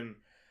religion,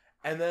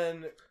 and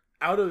then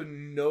out of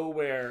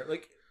nowhere,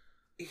 like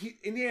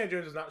Indiana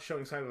Jones is not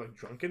showing signs of like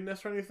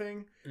drunkenness or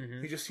anything.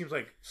 He just seems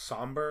like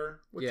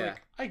somber, which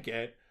like I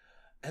get.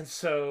 And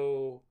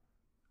so,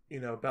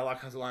 Belloc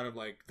has a line of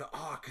like, the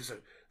Ark is a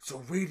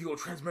radio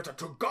transmitter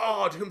to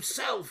God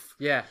himself.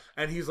 Yeah.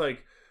 And he's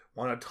like,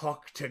 want to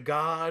talk to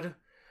God?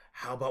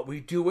 How about we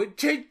do it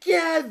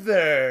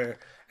together?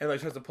 And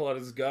like tries to pull out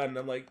his gun, and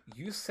I'm like,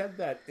 you said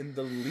that in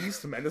the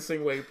least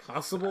menacing way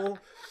possible.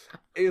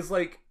 It's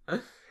like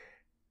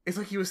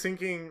he was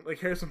thinking, like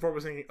Harrison Ford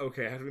was thinking,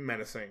 okay, I have to be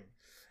menacing.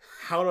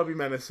 How do I be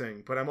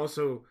menacing? But I'm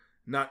also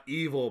not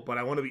evil, but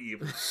I want to be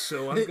evil.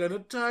 So I'm gonna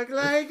talk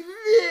like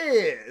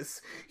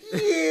this.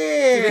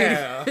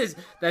 Yeah.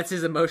 That's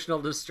his emotional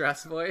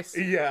distress voice?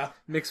 Yeah.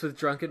 Mixed with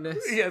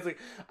drunkenness? Yeah, it's like,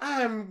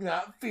 I'm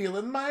not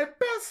feeling my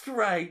best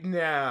right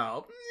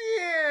now.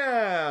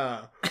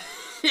 Yeah.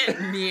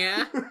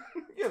 Yeah.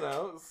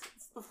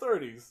 It's the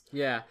 30s.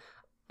 Yeah.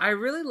 I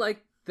really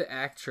like the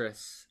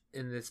actress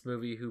in this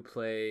movie who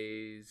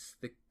plays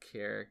the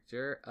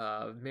character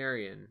of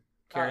Marion.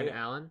 Karen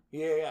Allen.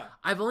 Yeah.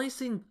 I've only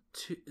seen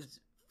two,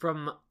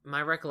 from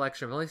my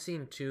recollection, I've only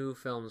seen two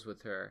films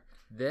with her.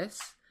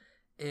 This,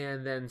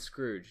 and then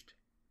Scrooged.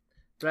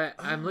 But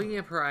I'm looking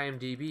at her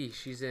IMDb.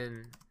 She's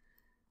in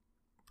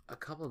a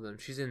couple of them.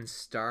 She's in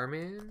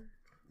Starman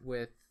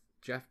with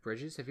Jeff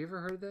Bridges. Have you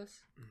ever heard of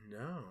this?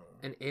 No.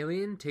 An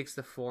alien takes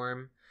the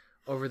form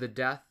over the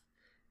death.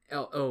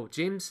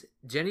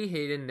 Jenny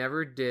Hayden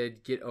never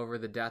did get over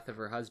the death of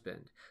her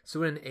husband.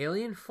 So when an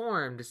alien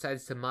form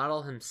decides to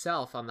model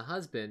himself on the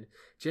husband,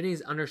 Jenny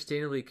is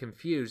understandably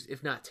confused,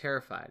 if not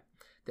terrified.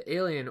 The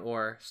alien,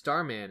 or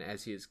Starman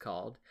as he is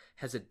called,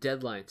 has a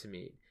deadline to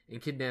meet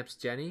and kidnaps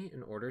Jenny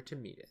in order to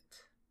meet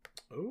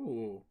it.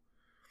 Ooh.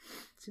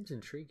 Seems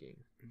intriguing.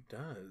 It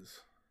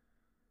does.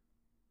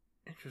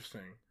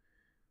 Interesting.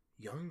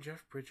 Young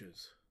Jeff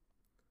Bridges.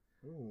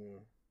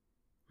 Ooh.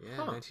 Yeah,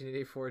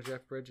 1984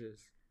 Jeff Bridges.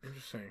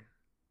 Interesting.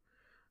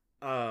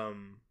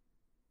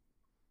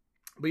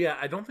 But yeah,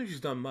 I don't think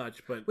she's done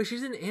much, but... Wait,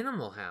 she's in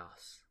Animal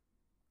House.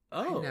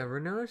 Oh. I never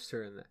noticed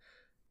her in that.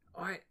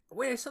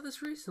 Wait, I saw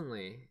this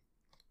recently.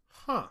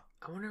 Huh.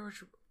 I wonder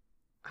which...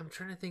 I'm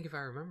trying to think if I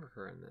remember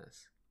her in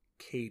this.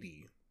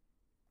 Katie.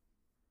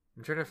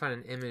 I'm trying to find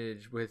an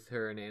image with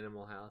her in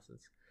Animal House.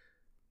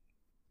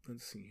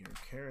 Let's see here.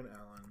 Karen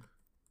Allen.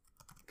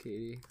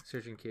 Katie.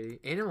 Searching Katie.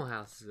 Animal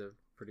House is a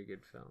pretty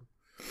good film.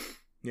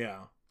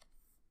 Yeah.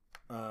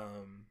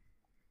 Oh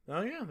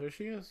yeah, there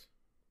she is.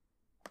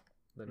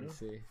 Let me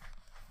see.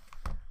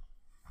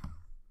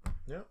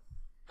 Yep.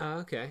 Oh,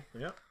 okay.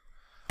 Yep.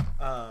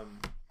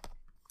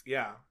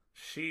 Yeah.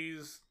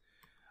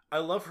 I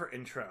love her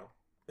intro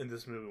in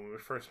this movie when we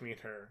first meet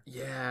her.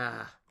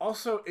 Yeah.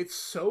 Also, it's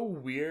so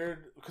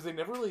weird because they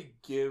never really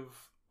give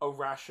a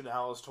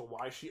rationale as to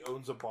why she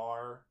owns a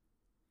bar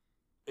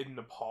in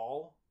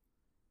Nepal.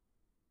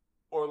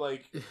 Or,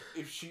 like,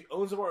 if she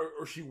owns a bar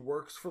or she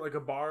works for, like, a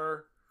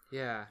bar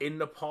in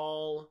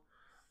Nepal.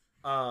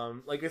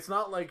 Like, it's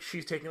not like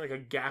she's taking, like, a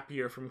gap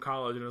year from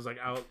college and is, like,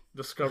 out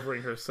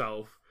discovering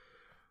herself.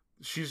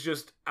 She's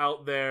just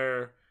out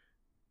there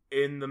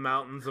in the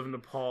mountains of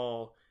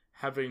Nepal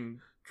having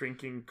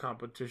drinking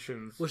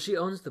competitions. Well, she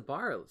owns the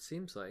bar, it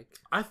seems like.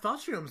 I thought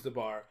she owns the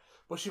bar,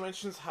 but she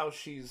mentions how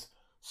she's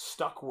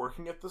stuck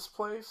working at this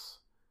place.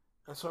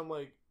 And so I'm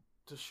like,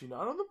 does she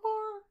not own the bar?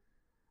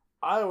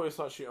 I always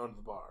thought she owned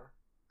the bar.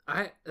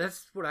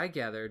 That's what I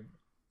gathered.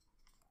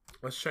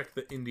 Let's check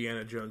the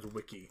Indiana Jones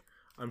wiki.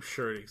 I'm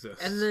sure it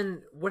exists. And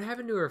then, what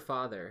happened to her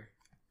father?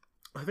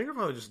 I think her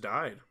father just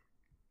died.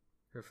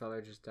 Her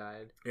father just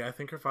died? Yeah, I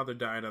think her father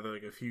died either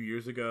like a few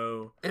years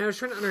ago. And I was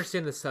trying to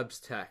understand the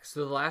subtext.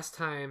 So the last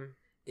time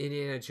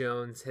Indiana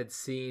Jones had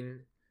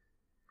seen...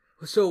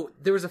 So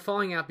there was a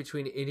falling out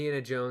between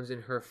Indiana Jones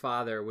and her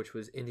father, which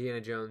was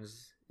Indiana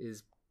Jones'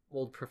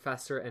 old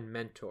professor and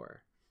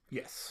mentor.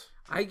 Yes.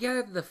 I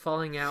get the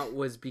falling out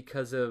was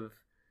because of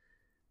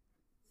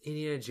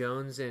Indiana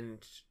Jones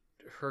and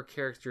her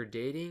character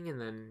dating,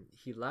 and then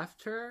he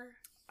left her?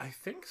 I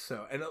think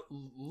so. And it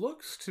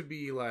looks to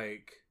be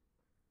like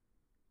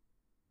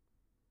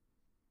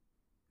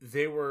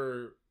they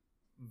were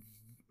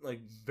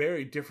like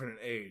very different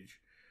in age.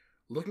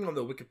 Looking on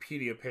the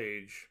Wikipedia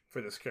page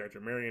for this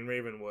character, Marion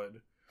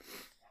Ravenwood,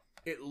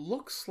 it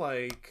looks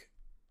like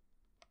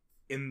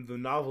in the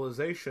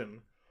novelization...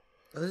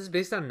 Oh, this is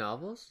based on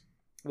novels?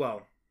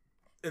 Well,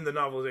 in the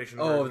novelization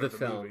of the of the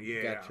film. movie.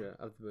 Yeah. Gotcha,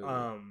 of the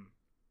movie.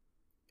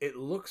 It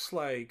looks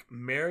like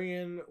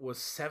Marion was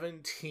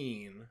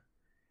 17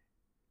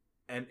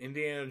 and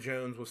Indiana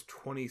Jones was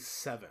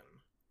 27.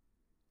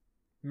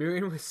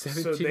 Marion was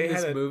 17 so they in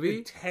this had movie?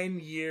 a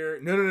 10-year...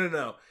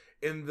 No.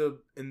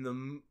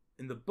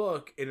 In the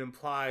book, it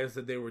implies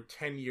that they were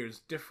 10 years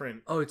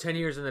different. Oh, 10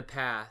 years in the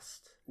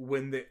past.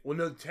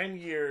 10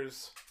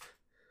 years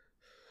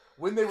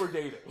when they were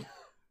dating.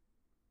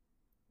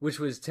 Which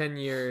was 10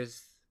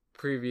 years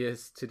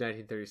previous to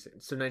 1936.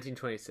 So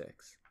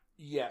 1926.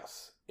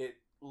 Yes. It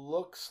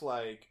looks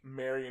like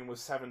Marion was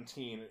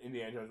 17 and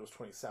Indiana Jones was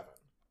 27.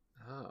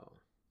 Oh.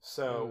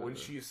 So when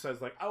she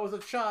says, like, I was a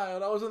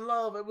child, I was in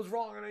love, it was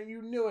wrong, and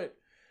you knew it.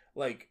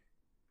 Like,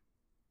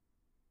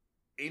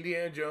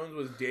 Indiana Jones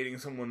was dating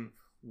someone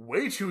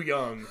way too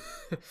young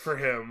for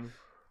him.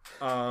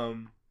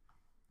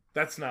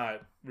 That's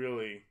not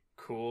really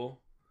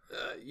cool.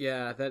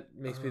 Yeah, that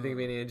makes me think of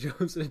Indiana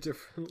Jones in a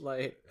different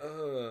light.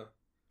 Oh,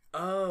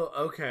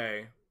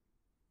 okay.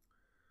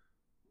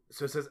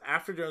 So it says,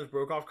 after Jones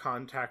broke off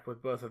contact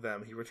with both of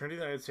them, he returned to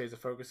the United States to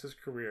focus his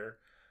career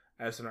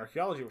as an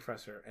archaeology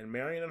professor, and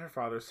Marion and her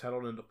father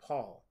settled in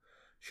Nepal.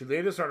 She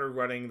later started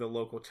running the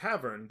local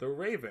tavern, The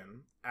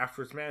Raven,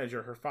 after its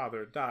manager, her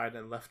father, died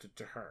and left it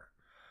to her.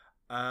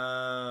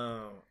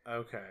 Oh,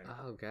 okay.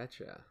 Oh,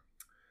 gotcha.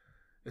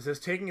 It says,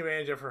 taking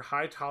advantage of her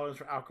high tolerance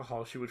for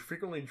alcohol, she would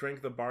frequently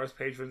drink the bar's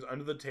patrons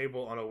under the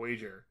table on a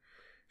wager.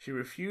 She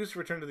refused to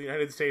return to the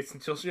United States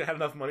until she had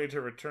enough money to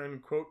return,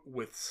 quote,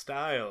 with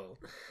style.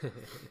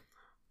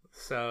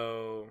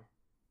 So,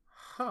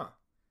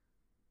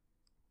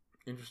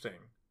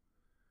 interesting.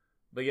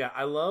 But yeah,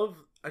 I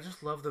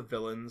just love the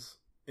villains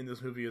in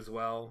this movie as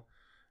well.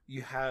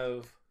 You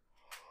have,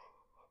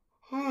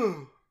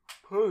 pardon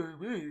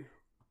me.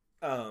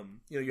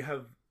 You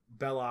have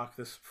Belloc,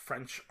 this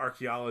French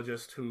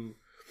archaeologist who,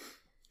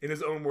 in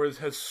his own words,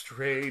 has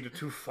strayed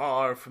too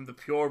far from the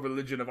pure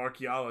religion of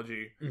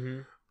archaeology.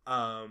 Mm-hmm.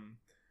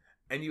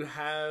 And you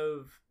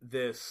have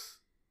this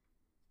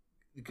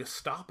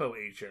Gestapo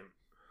agent,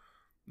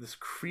 this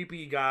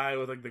creepy guy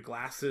with like the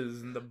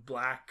glasses and the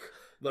black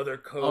leather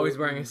coat, always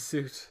wearing a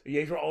suit. Yeah,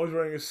 he's always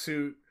wearing a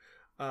suit.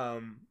 I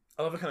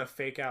love the kind of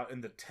fake out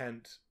in the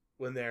tent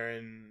when they're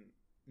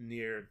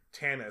near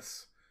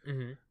Tanis.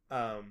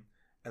 Mm-hmm.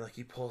 And like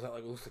he pulls out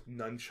like looks like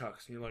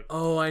nunchucks, and you're like,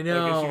 "Oh, I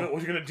know. Like, what are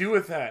you gonna do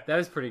with that?" That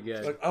was pretty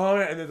good. Like, oh,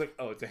 and then like,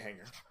 oh, it's a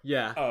hanger.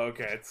 Yeah. Oh,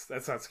 okay.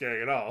 That's not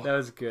scary at all. That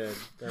was good.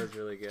 That was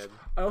really good.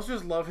 I also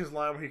just love his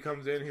line where he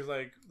comes in. He's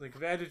like,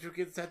 where did you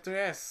get that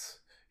dress?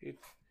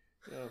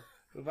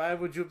 Why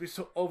would you be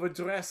so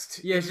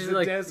overdressed in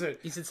the desert?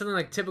 He said something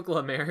like typical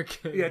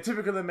American. Yeah,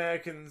 typical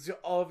Americans. You're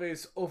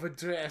always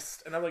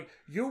overdressed, and I'm like,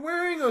 you're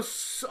wearing a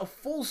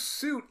full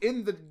suit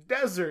in the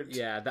desert.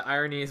 Yeah, the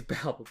irony is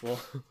palpable.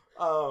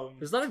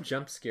 There's a lot of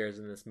jump scares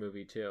in this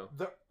movie too.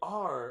 There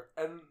are,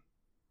 and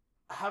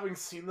having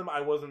seen them,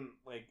 I wasn't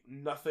like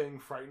nothing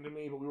frightened to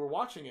me. But we were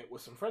watching it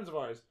with some friends of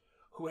ours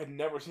who had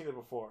never seen it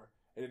before,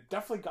 and it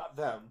definitely got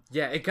them.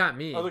 Yeah, it got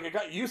me. I was like, it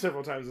got you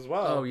several times as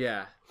well. Oh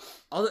yeah,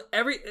 almost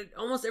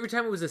every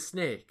time it was a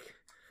snake.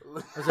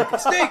 I was like, a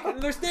snake,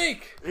 another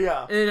snake.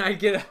 Yeah, and then I'd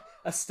get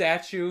a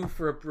statue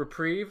for a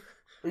reprieve.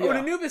 yeah. Oh, an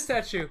Anubis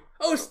statue.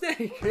 Oh, a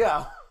snake.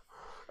 Yeah.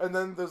 And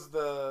then there's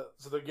so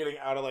they're getting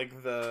out of like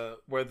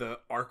where the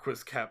Ark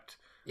was kept.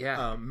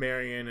 Yeah.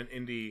 Marion and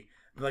Indy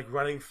like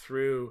running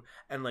through,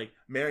 and like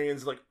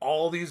Marion's like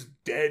all these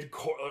dead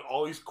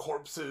all these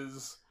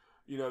corpses,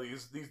 you know,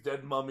 these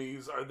dead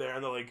mummies are there,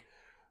 and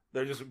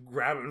they're just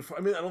grabbing for,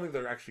 I mean, I don't think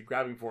they're actually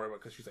grabbing for her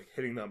because she's like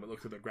hitting them. It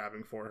looks like they're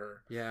grabbing for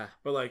her. Yeah.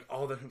 But like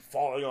all of them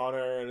falling on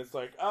her, and it's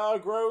like, oh,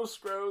 gross.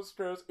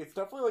 It's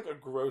definitely like a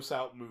gross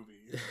out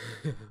movie.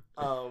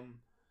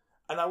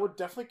 And I would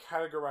definitely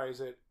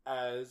categorize it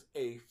as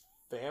a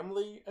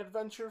family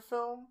adventure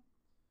film.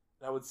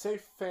 And I would say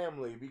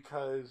family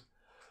because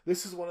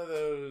this is one of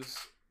those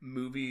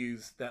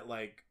movies that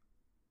like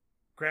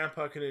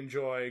grandpa can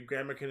enjoy,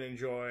 grandma can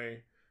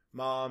enjoy,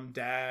 mom,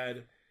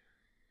 dad,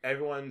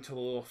 everyone to the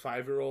little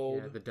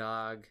 5-year-old. Yeah, the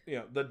dog.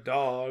 The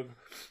dog,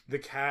 the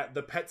cat,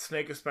 the pet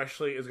snake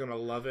especially is going to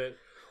love it.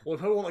 Well, he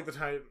probably won't like the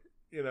time,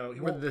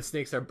 where the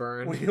snakes are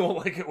burned. He won't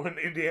like it when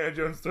Indiana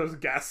Jones throws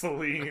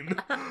gasoline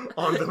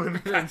on them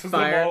and catches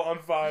them all on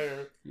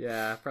fire.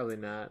 Yeah, probably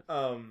not.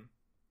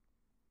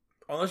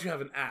 Unless you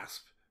have an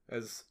asp,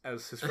 as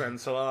his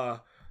friend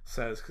Salah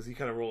says, because he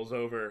kind of rolls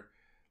over,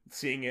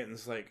 seeing it, and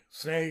is like,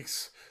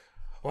 snakes.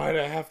 Why do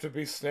I have to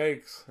be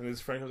snakes? And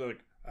his friend comes out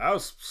like,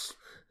 asps,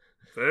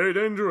 very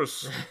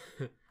dangerous.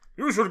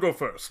 You should go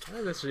first.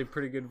 Oh, that's actually a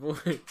pretty good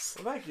voice.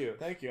 Well, thank you.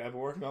 I've been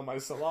working on my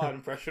Salah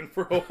impression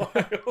for a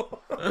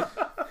while.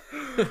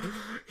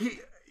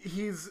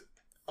 He's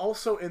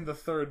also in the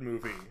third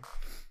movie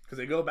because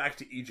they go back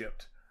to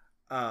Egypt,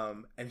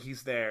 and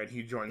he's there and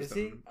he joins them.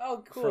 He?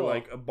 Oh, cool. For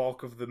like a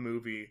bulk of the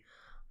movie.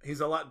 He's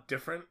a lot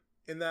different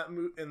in that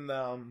in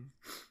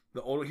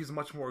the older. He's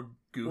much more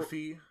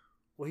goofy.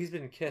 Well, he's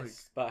been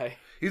kissed by.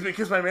 He's been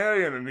kissed by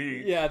Marion, and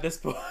this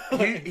boy.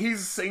 he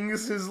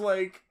sings his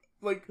like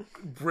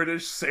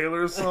British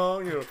sailor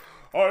song,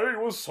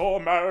 I saw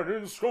a man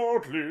in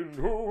Scotland,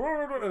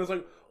 and it's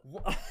like,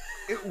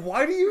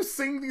 why do you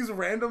sing these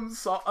random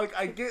songs? Like,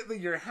 I get that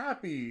you're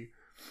happy.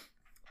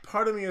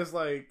 Part of me is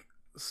like,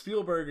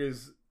 Spielberg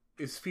is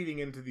feeding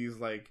into these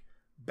like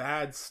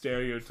bad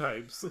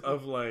stereotypes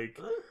of like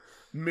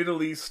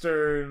Middle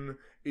Eastern,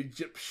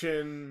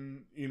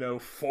 Egyptian,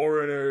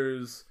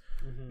 foreigners,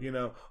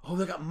 oh,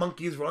 they got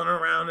monkeys running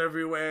around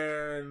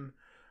everywhere, and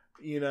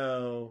when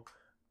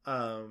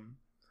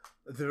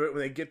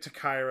they get to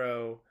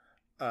Cairo,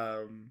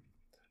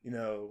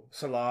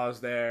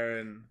 Salah's there,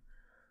 and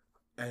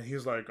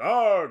he's like,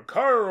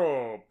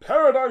 Cairo,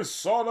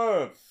 paradise on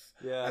earth.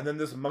 Yeah. And then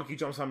this monkey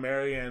jumps on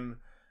Marion,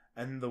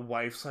 and the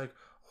wife's like,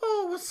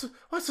 oh,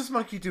 what's this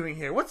monkey doing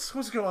here? What's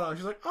going on?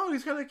 She's like, oh,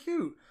 he's kind of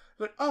cute.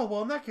 She's like, oh,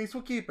 well, in that case,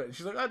 we'll keep it. And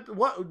she's like,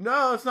 what?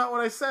 No, it's not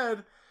what I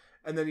said.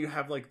 And then you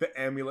have like the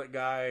amulet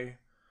guy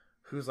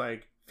who's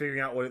like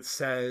figuring out what it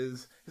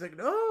says. He's like,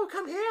 no,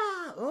 come here.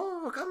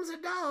 Oh, come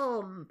sit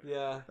down.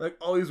 Yeah. Like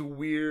all these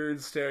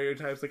weird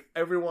stereotypes. Like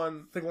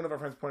everyone, I think one of our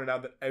friends pointed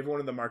out that everyone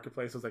in the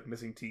marketplace was like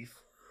missing teeth.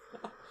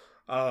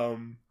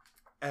 And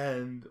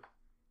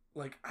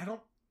like, I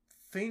don't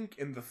think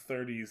in the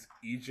 30s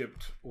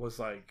Egypt was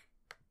like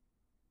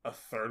a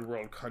third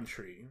world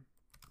country.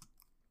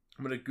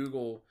 I'm going to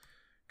Google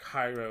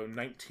Cairo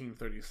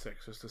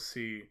 1936 just to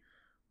see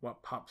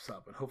what pops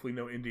up, and hopefully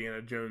no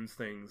Indiana Jones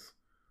things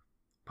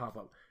pop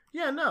up.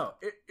 Yeah, no,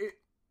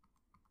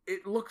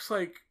 it looks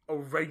like a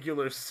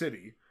regular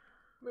city.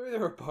 Maybe there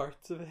were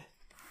parts of it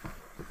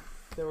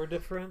that were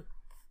different.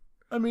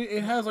 I mean,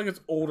 it has like its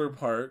older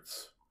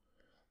parts,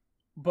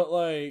 but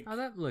like, oh,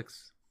 that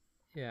looks,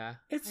 yeah,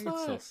 I can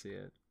still see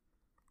it.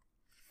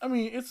 I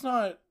mean, it's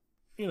not,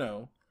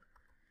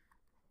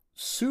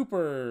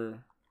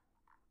 super,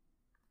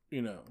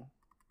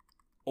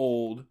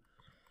 old,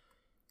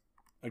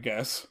 I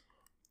guess.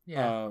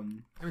 Yeah. I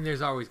mean,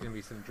 there's always going to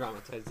be some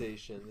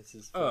dramatization. This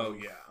is film. Oh,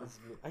 yeah.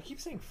 I keep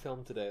saying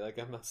film today, like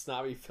I'm a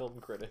snobby film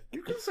critic.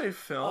 You can say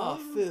film. Oh,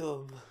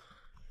 film.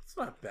 It's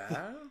not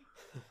bad.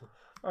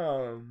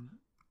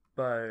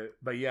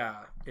 But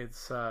yeah,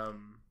 it's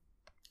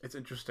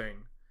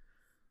interesting.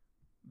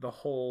 The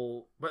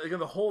whole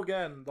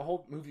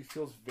movie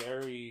feels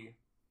very.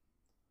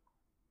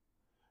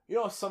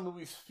 Some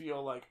movies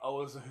feel like,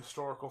 oh, it's a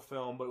historical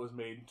film, but it was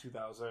made in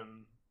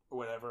 2000 or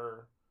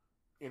whatever.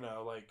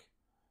 Like,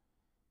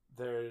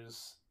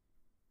 there's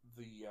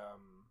the,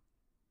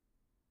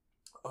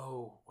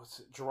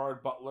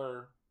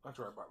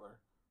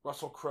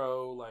 Russell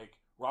Crowe, like,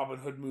 Robin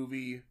Hood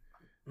movie.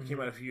 It came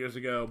out a few years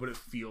ago, but it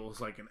feels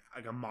like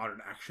a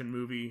modern action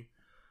movie.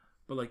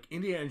 But, like,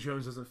 Indiana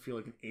Jones doesn't feel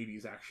like an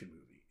 80s action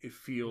movie. It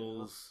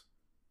feels,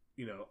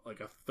 like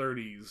a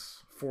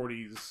 30s,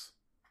 40s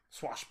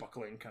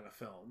swashbuckling kind of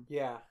film.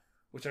 Yeah.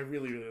 Which I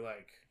really, really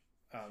like.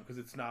 Because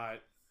it's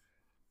not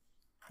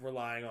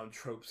relying on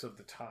tropes of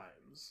the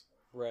times.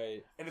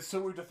 Right. And it's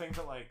so weird to think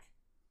that, like,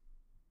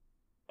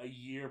 a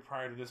year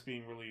prior to this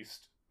being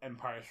released,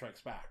 Empire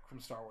Strikes Back from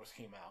Star Wars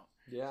came out.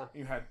 Yeah.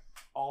 You had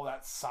all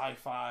that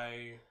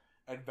sci-fi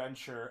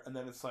adventure, and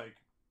then it's like,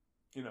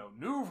 you know,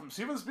 new from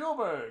Steven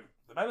Spielberg,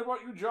 the man who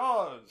brought you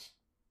Jaws,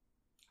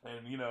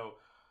 and, you know,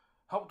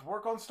 helped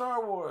work on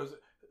Star Wars,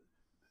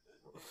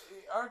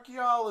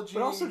 archaeology.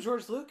 But also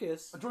George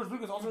Lucas. George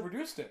Lucas also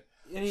produced it.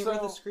 And he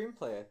read the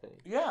screenplay, I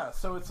think. Yeah,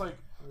 so it's like,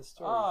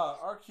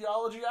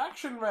 archaeology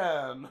action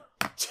man.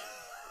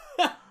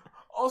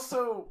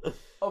 Also,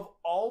 of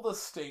all the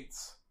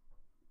states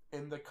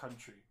in the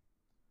country,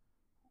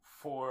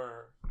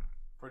 for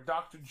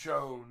Dr.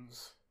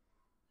 Jones,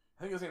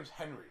 I think his name's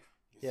Henry.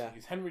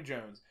 He's Henry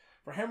Jones.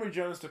 For Henry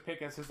Jones to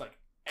pick as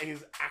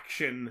his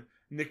action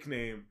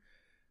nickname,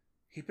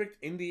 he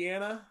picked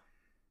Indiana.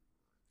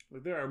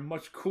 Like, there are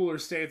much cooler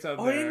states out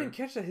there. I didn't even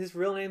catch that. His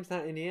real name's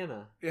not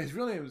Indiana. Yeah, his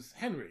real name is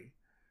Henry.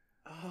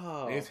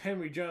 Oh. It's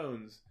Henry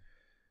Jones.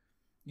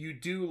 You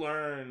do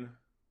learn.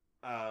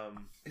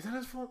 Is that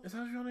his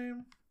real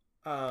name?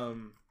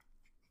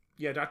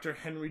 Yeah, Dr.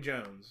 Henry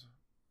Jones.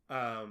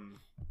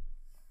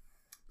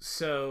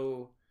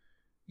 So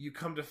you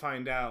come to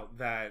find out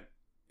that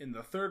in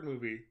the third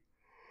movie,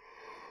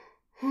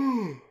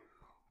 why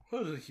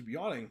does it keep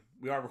yawning?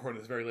 We are recording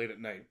this very late at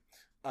night.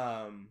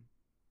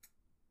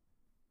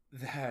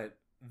 That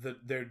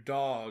their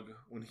dog,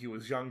 when he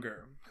was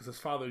younger, because his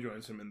father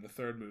joins him in the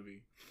third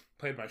movie,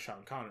 played by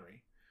Sean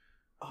Connery.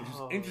 Which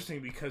is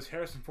interesting because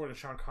Harrison Ford and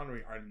Sean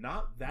Connery are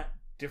not that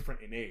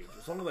different in age.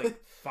 It's only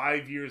like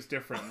 5 years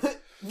difference.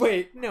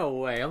 Wait, no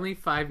way. Only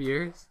 5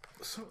 years?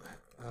 So,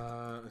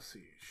 let's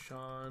see.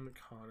 Sean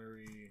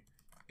Connery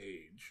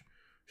age.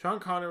 Sean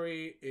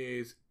Connery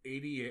is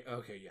 88.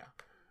 Okay, yeah.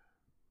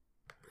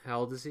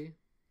 How old is he?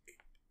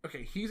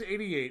 Okay, he's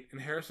 88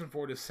 and Harrison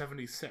Ford is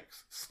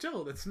 76.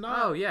 Still, that's not...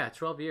 Oh, yeah,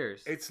 12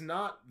 years. It's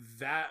not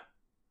that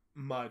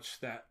much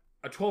that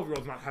a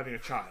 12-year-old's not having a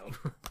child.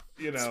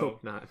 You know, Let's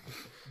hope not.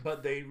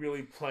 But they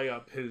really play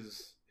up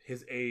his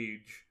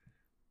age,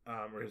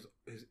 or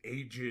his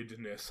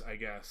agedness, I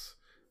guess.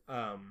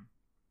 But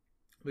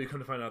you come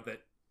to find out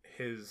that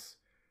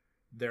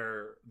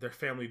their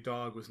family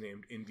dog was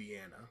named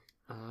Indiana.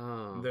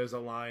 Oh. There's a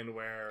line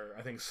where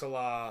I think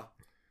Salah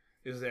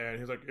is there, and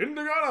he's like,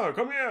 "Indiana,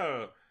 come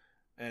here,"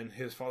 and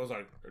his father's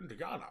like,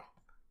 "Indiana,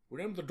 we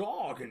named the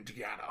dog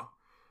Indiana."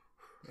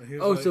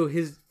 So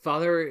his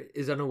father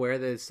is unaware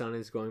that his son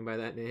is going by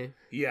that name?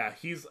 Yeah,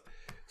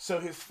 so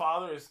his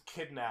father is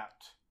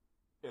kidnapped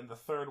in the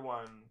third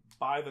one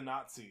by the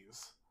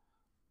Nazis,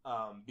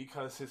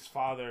 because his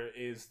father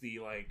is the,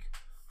 like,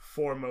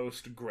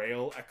 foremost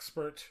Grail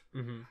expert.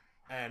 Mm-hmm.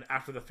 And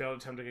after the failed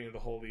attempt at getting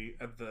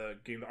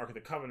the Ark of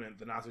the Covenant,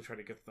 the Nazis tried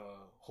to get the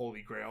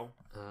Holy Grail.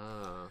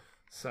 Ah.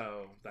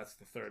 So that's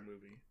the third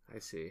movie. I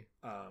see.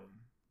 I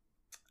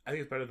think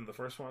it's better than the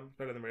first one.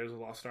 Better than Raiders of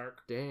the Lost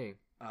Ark. Dang.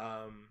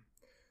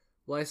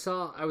 Well,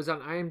 I was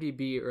on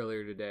IMDb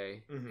earlier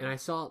today, and I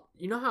saw,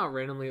 you know how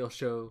randomly it'll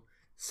show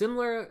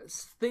similar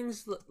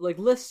things, like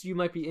lists you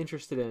might be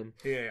interested in.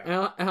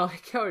 Yeah. And I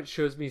like how it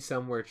shows me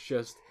some where it's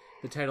just,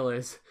 the title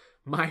is,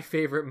 My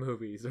Favorite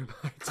Movies, or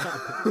My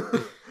Top.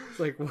 It's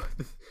like, what?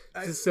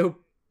 This is so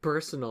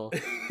personal.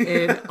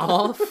 And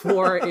all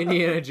 4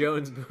 Indiana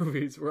Jones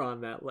movies were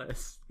on that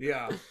list.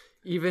 Yeah.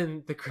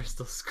 Even The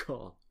Crystal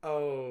Skull.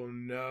 Oh,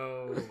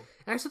 no.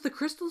 Actually, The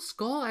Crystal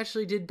Skull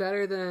actually did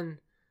better than,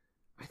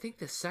 I think,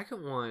 the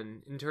second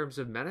one in terms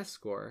of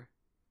Metascore.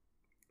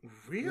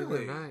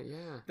 Really? Not,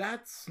 yeah.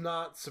 That's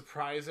not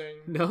surprising.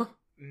 No?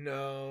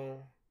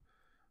 No.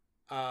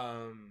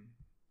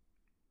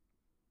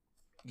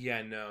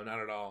 Yeah, no, not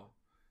at all.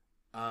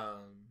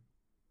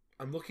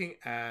 I'm looking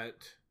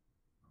at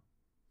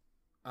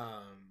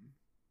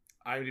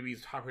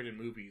IMDb's top-rated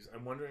movies.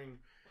 I'm wondering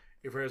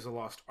if Raiders of the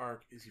Lost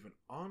Ark is even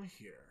on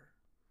here.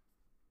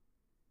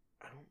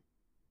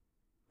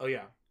 Oh,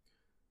 yeah.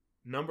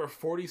 Number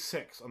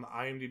 46 on the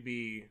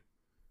IMDb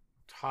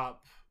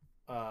top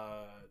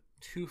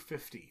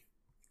 250.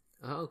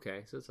 Oh,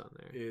 okay. So it's on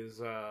there. Is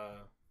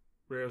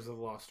Raiders of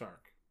the Lost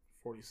Ark.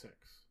 46.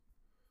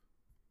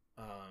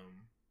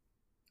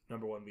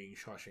 Number 1 being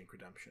Shawshank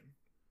Redemption.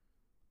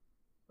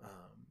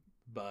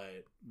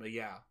 But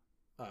yeah.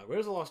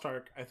 Raiders of the Lost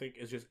Ark, I think,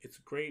 is it's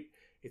great.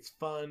 It's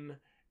fun.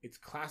 It's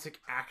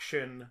classic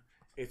action.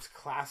 It's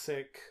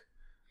classic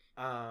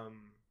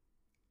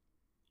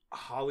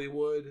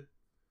Hollywood.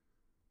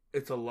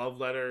 It's a love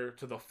letter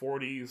to the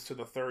 40s, to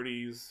the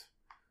 30s.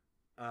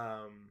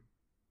 And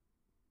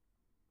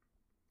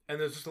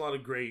there's just a lot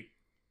of great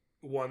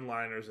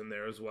one-liners in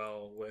there as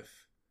well with,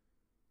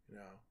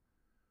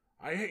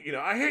 I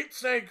hate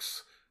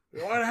snakes. Why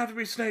do I have to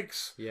be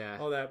snakes? Yeah.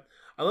 All that.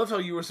 I love how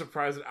you were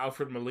surprised that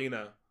Alfred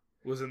Molina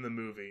was in the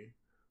movie.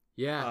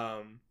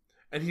 Yeah.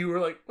 And you were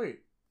like,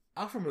 wait,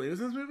 Alfred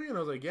Molina's in this movie? And I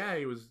was like, yeah,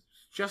 he was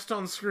just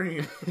on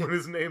screen when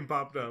his name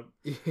popped up.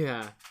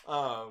 Yeah.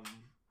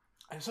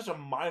 And such a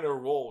minor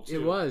role,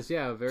 too. It was,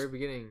 yeah, very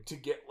beginning. To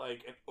get,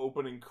 like, an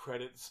opening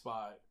credit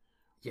spot.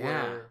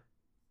 Yeah. Where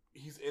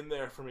he's in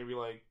there for maybe,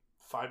 like,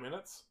 5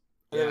 minutes.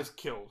 And then is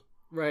killed.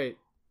 Right.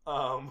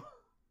 And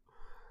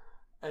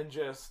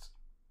just,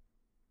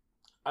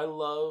 I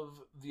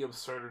love the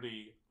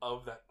absurdity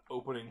of that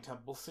opening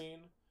temple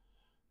scene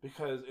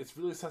because it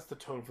really sets the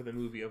tone for the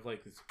movie of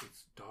like it's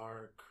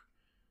dark,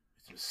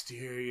 it's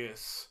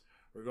mysterious.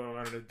 We're going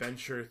on an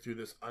adventure through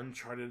this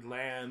uncharted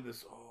land.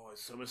 It's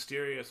so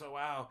mysterious. Oh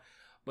wow!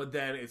 But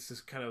then it's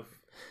this kind of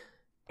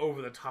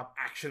over the top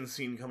action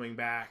scene coming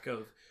back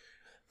of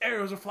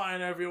arrows are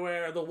flying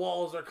everywhere. The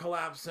walls are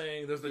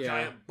collapsing. There's the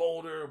giant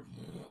boulder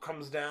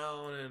comes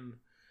down, and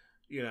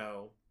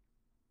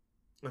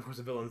of course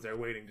the villain's there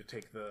waiting to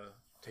take the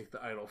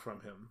idol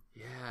from him.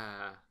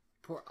 Yeah.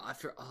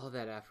 After all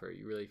that effort,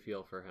 you really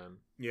feel for him.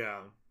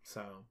 Yeah.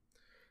 So.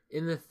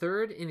 In the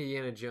third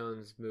Indiana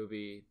Jones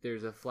movie,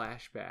 there's a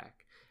flashback.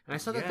 And I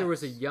saw that there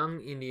was a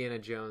Young Indiana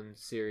Jones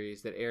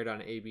series that aired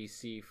on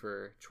ABC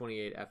for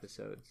 28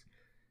 episodes.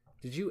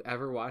 Did you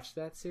ever watch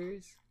that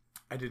series?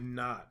 I did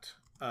not.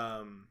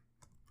 When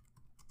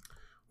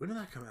did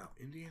that come out?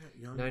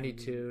 Young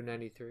 92,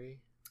 93?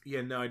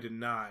 Yeah, no, I did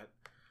not.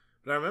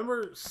 But I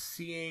remember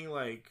seeing,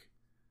 like,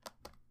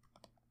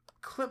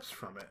 clips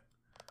from it.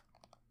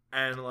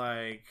 And,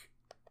 like,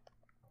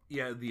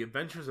 yeah, the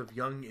adventures of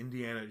young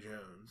Indiana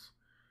Jones.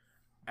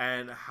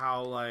 And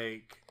how,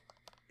 like,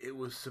 it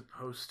was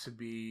supposed to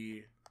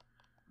be,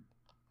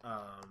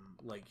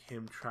 like,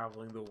 him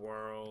traveling the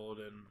world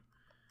and,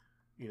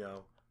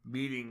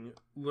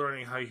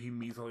 learning how he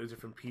meets all these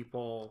different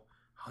people,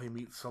 how he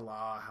meets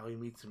Salah, how he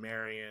meets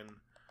Marion,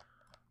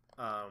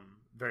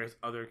 various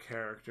other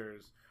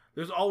characters.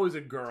 There's always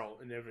a girl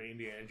in every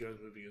Indiana Jones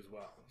movie as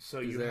well.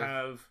 So you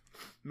have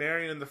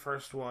Marion in the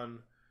first one,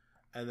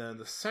 and then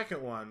the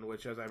second one,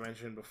 which, as I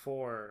mentioned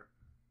before,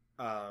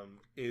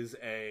 is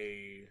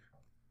a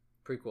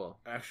prequel.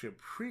 Actually,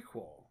 a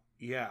prequel.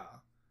 Yeah.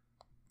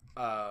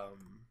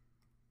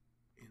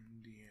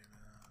 Indiana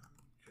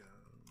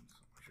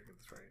Jones. Make sure I get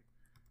this right.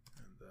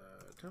 And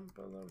the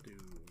Temple of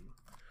Doom.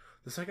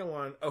 The second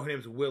one, her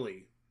name's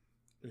Willie,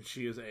 and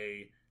she is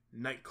a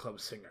nightclub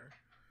singer,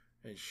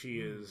 and she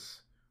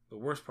is the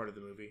worst part of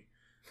the movie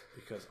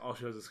because all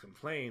she does is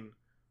complain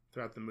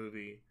throughout the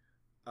movie.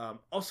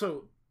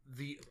 Also,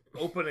 the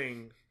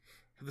opening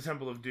to the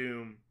Temple of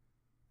Doom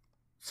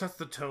sets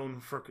the tone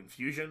for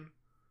confusion.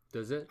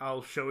 Does it?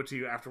 I'll show it to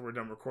you after we're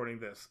done recording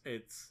this.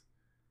 It's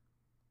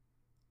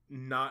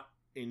not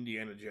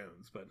Indiana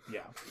Jones, but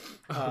yeah.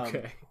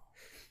 Okay.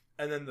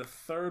 And then the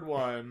third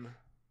one,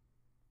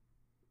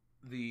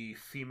 the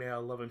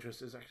female love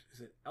interest is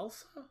it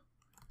Elsa?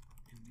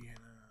 Indiana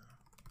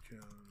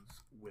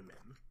Jones women.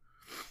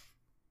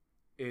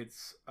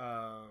 It's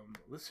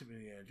list of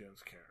Indiana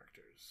Jones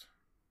characters.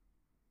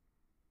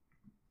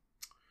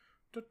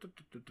 Where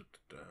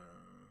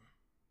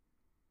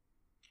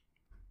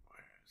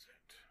is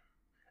it?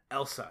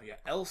 Elsa, yeah,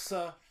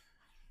 Elsa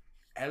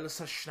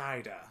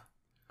Schneider.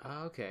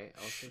 Oh, okay,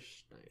 Elsa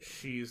Schneider.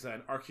 She's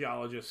an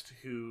archaeologist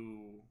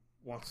who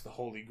wants the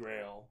Holy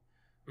Grail,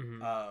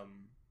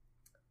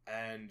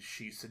 and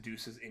she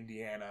seduces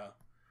Indiana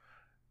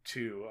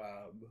to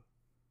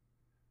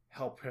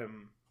help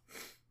him,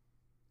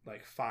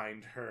 like,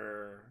 find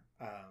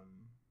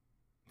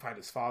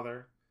his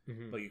father.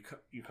 But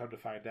you come to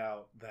find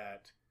out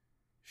that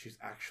she's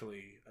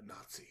actually a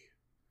Nazi.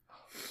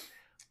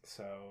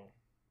 So,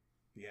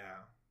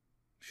 yeah.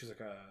 She's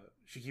like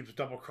she keeps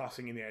double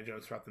crossing Indiana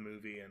Jones throughout the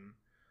movie, and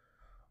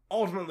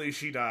ultimately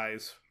she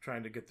dies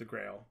trying to get the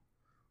Grail.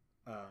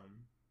 But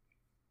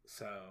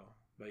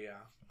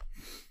yeah.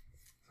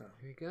 So.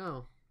 There you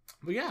go.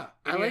 But yeah.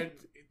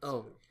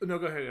 No,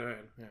 go ahead.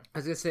 Yeah. I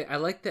was going to say, I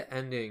like the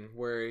ending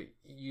where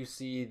you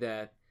see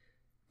that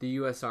the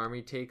U.S.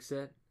 Army takes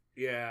it.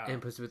 Yeah.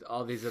 And puts it with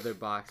all these other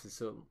boxes,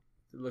 so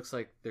it looks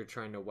like they're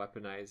trying to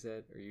weaponize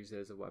it or use it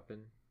as a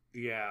weapon.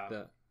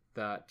 Yeah.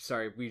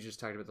 Sorry, we just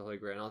talked about the Holy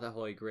Grail, not the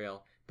Holy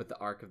Grail, but the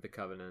Ark of the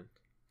Covenant.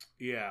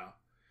 Yeah.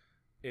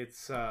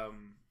 It's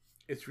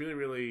really,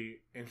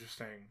 really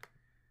interesting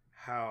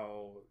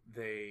how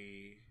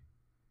they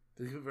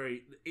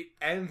it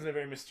ends in a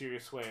very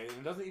mysterious way. And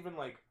it doesn't even,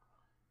 like,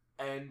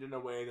 end in a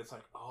way that's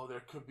like, oh,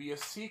 there could be a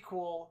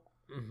sequel.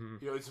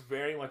 It's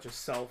very much a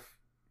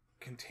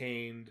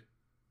self-contained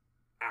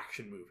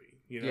action movie,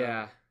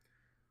 Yeah.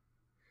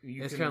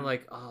 It's kind of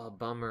like, oh,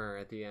 bummer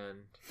at the end.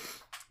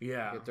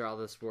 Yeah. After all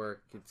this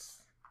work,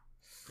 it's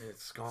gone.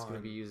 It's going to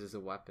be used as a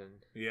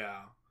weapon.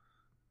 Yeah.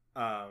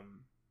 I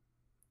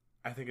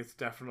think it's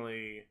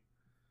definitely,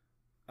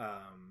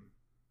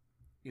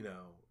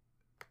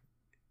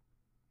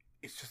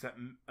 it's just that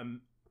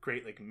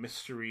great, like,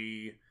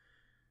 mystery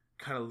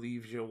kind of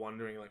leaves you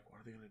wondering, like,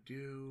 what are they going to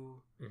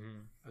do?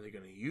 Are they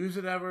going to use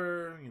it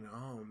ever?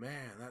 Oh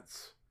man,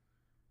 that's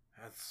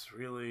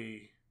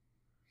really,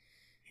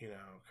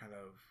 kind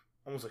of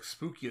almost like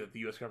spooky that the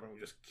U.S. government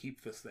would just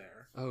keep this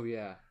there. Oh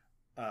yeah.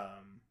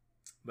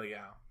 But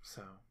yeah,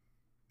 so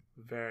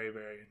very,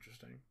 very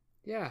interesting.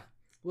 Yeah.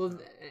 Well,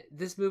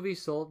 this movie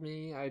sold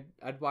me.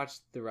 I'd watch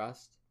the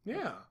rest.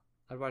 Yeah.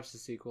 I'd watch the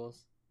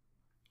sequels.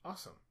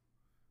 Awesome.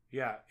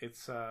 Yeah,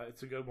 it's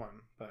a good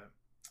one. But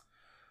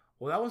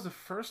well, that was the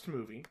first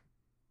movie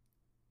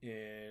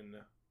in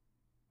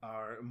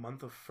our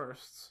month of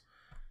firsts.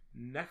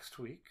 Next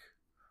week,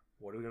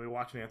 what are we going to be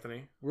watching,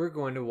 Anthony? We're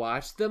going to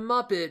watch the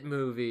Muppet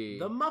movie.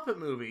 The Muppet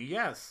movie,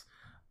 yes.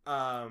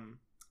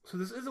 So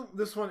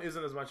this one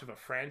isn't as much of a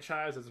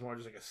franchise. It's more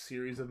just like a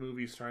series of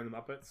movies starring the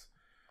Muppets.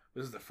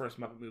 This is the first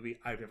Muppet movie.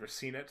 I've never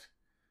seen it.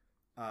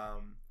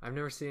 I've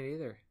never seen it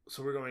either.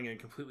 So we're going in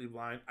completely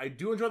blind. I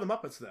do enjoy the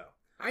Muppets, though.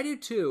 I do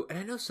too, and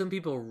I know some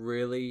people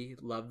really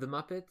love the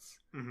Muppets.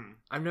 Mm-hmm.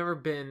 I've never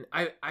been.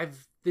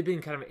 They've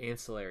been kind of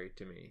ancillary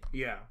to me.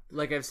 Yeah,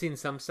 like I've seen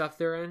some stuff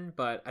they're in,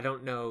 but I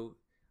don't know.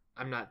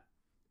 I'm not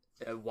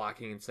a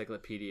walking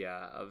encyclopedia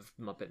of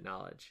Muppet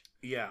knowledge.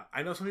 Yeah,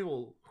 I know some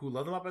people who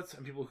love the Muppets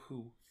and people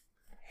who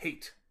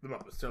hate the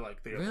Muppets. They're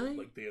like they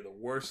are the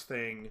worst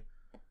thing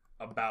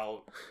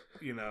about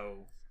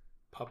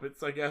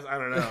puppets. I guess I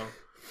don't know.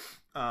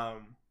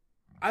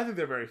 I think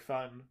they're very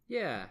fun.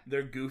 Yeah.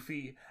 They're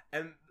goofy.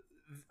 And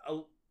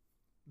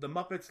the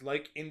Muppets,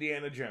 like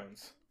Indiana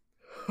Jones,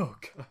 oh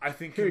god, I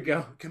think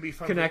can be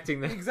fun. Connecting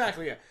them.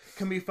 Exactly, yeah.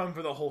 Can be fun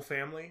for the whole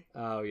family.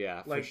 Oh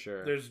yeah, for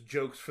sure. There's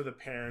jokes for the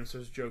parents,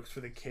 there's jokes for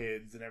the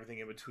kids, and everything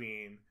in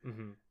between.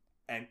 Mm-hmm.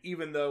 And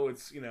even though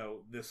it's,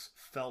 this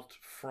felt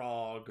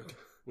frog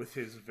with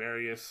his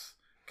various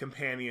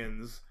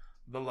companions,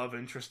 the love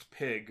interest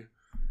pig.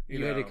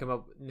 You had to come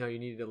up... No, you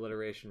needed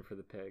alliteration for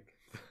the pig.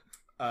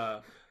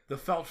 The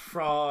felt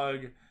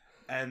frog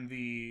and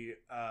the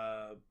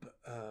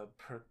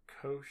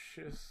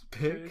precocious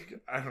pig?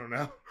 I don't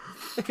know.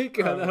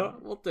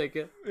 We'll take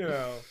it.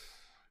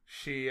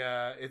 She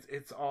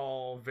it's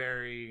all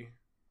very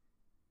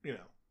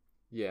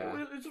yeah,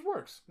 it just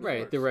works.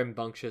 Right, the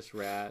rambunctious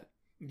rat.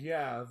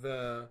 Yeah,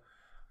 the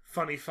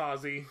funny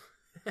Fozzie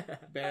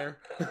bear.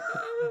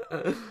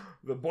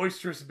 The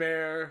boisterous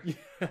bear.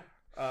 Yeah.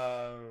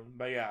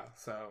 But yeah,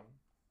 so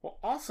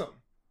awesome.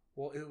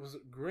 Well, it was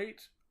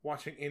great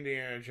watching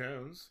Indiana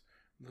Jones.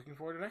 Looking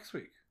forward to next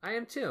week. I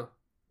am too.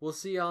 We'll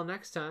see y'all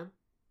next time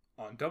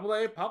on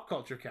AA Pop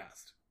Culture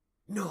Cast.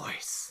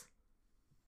 Nice.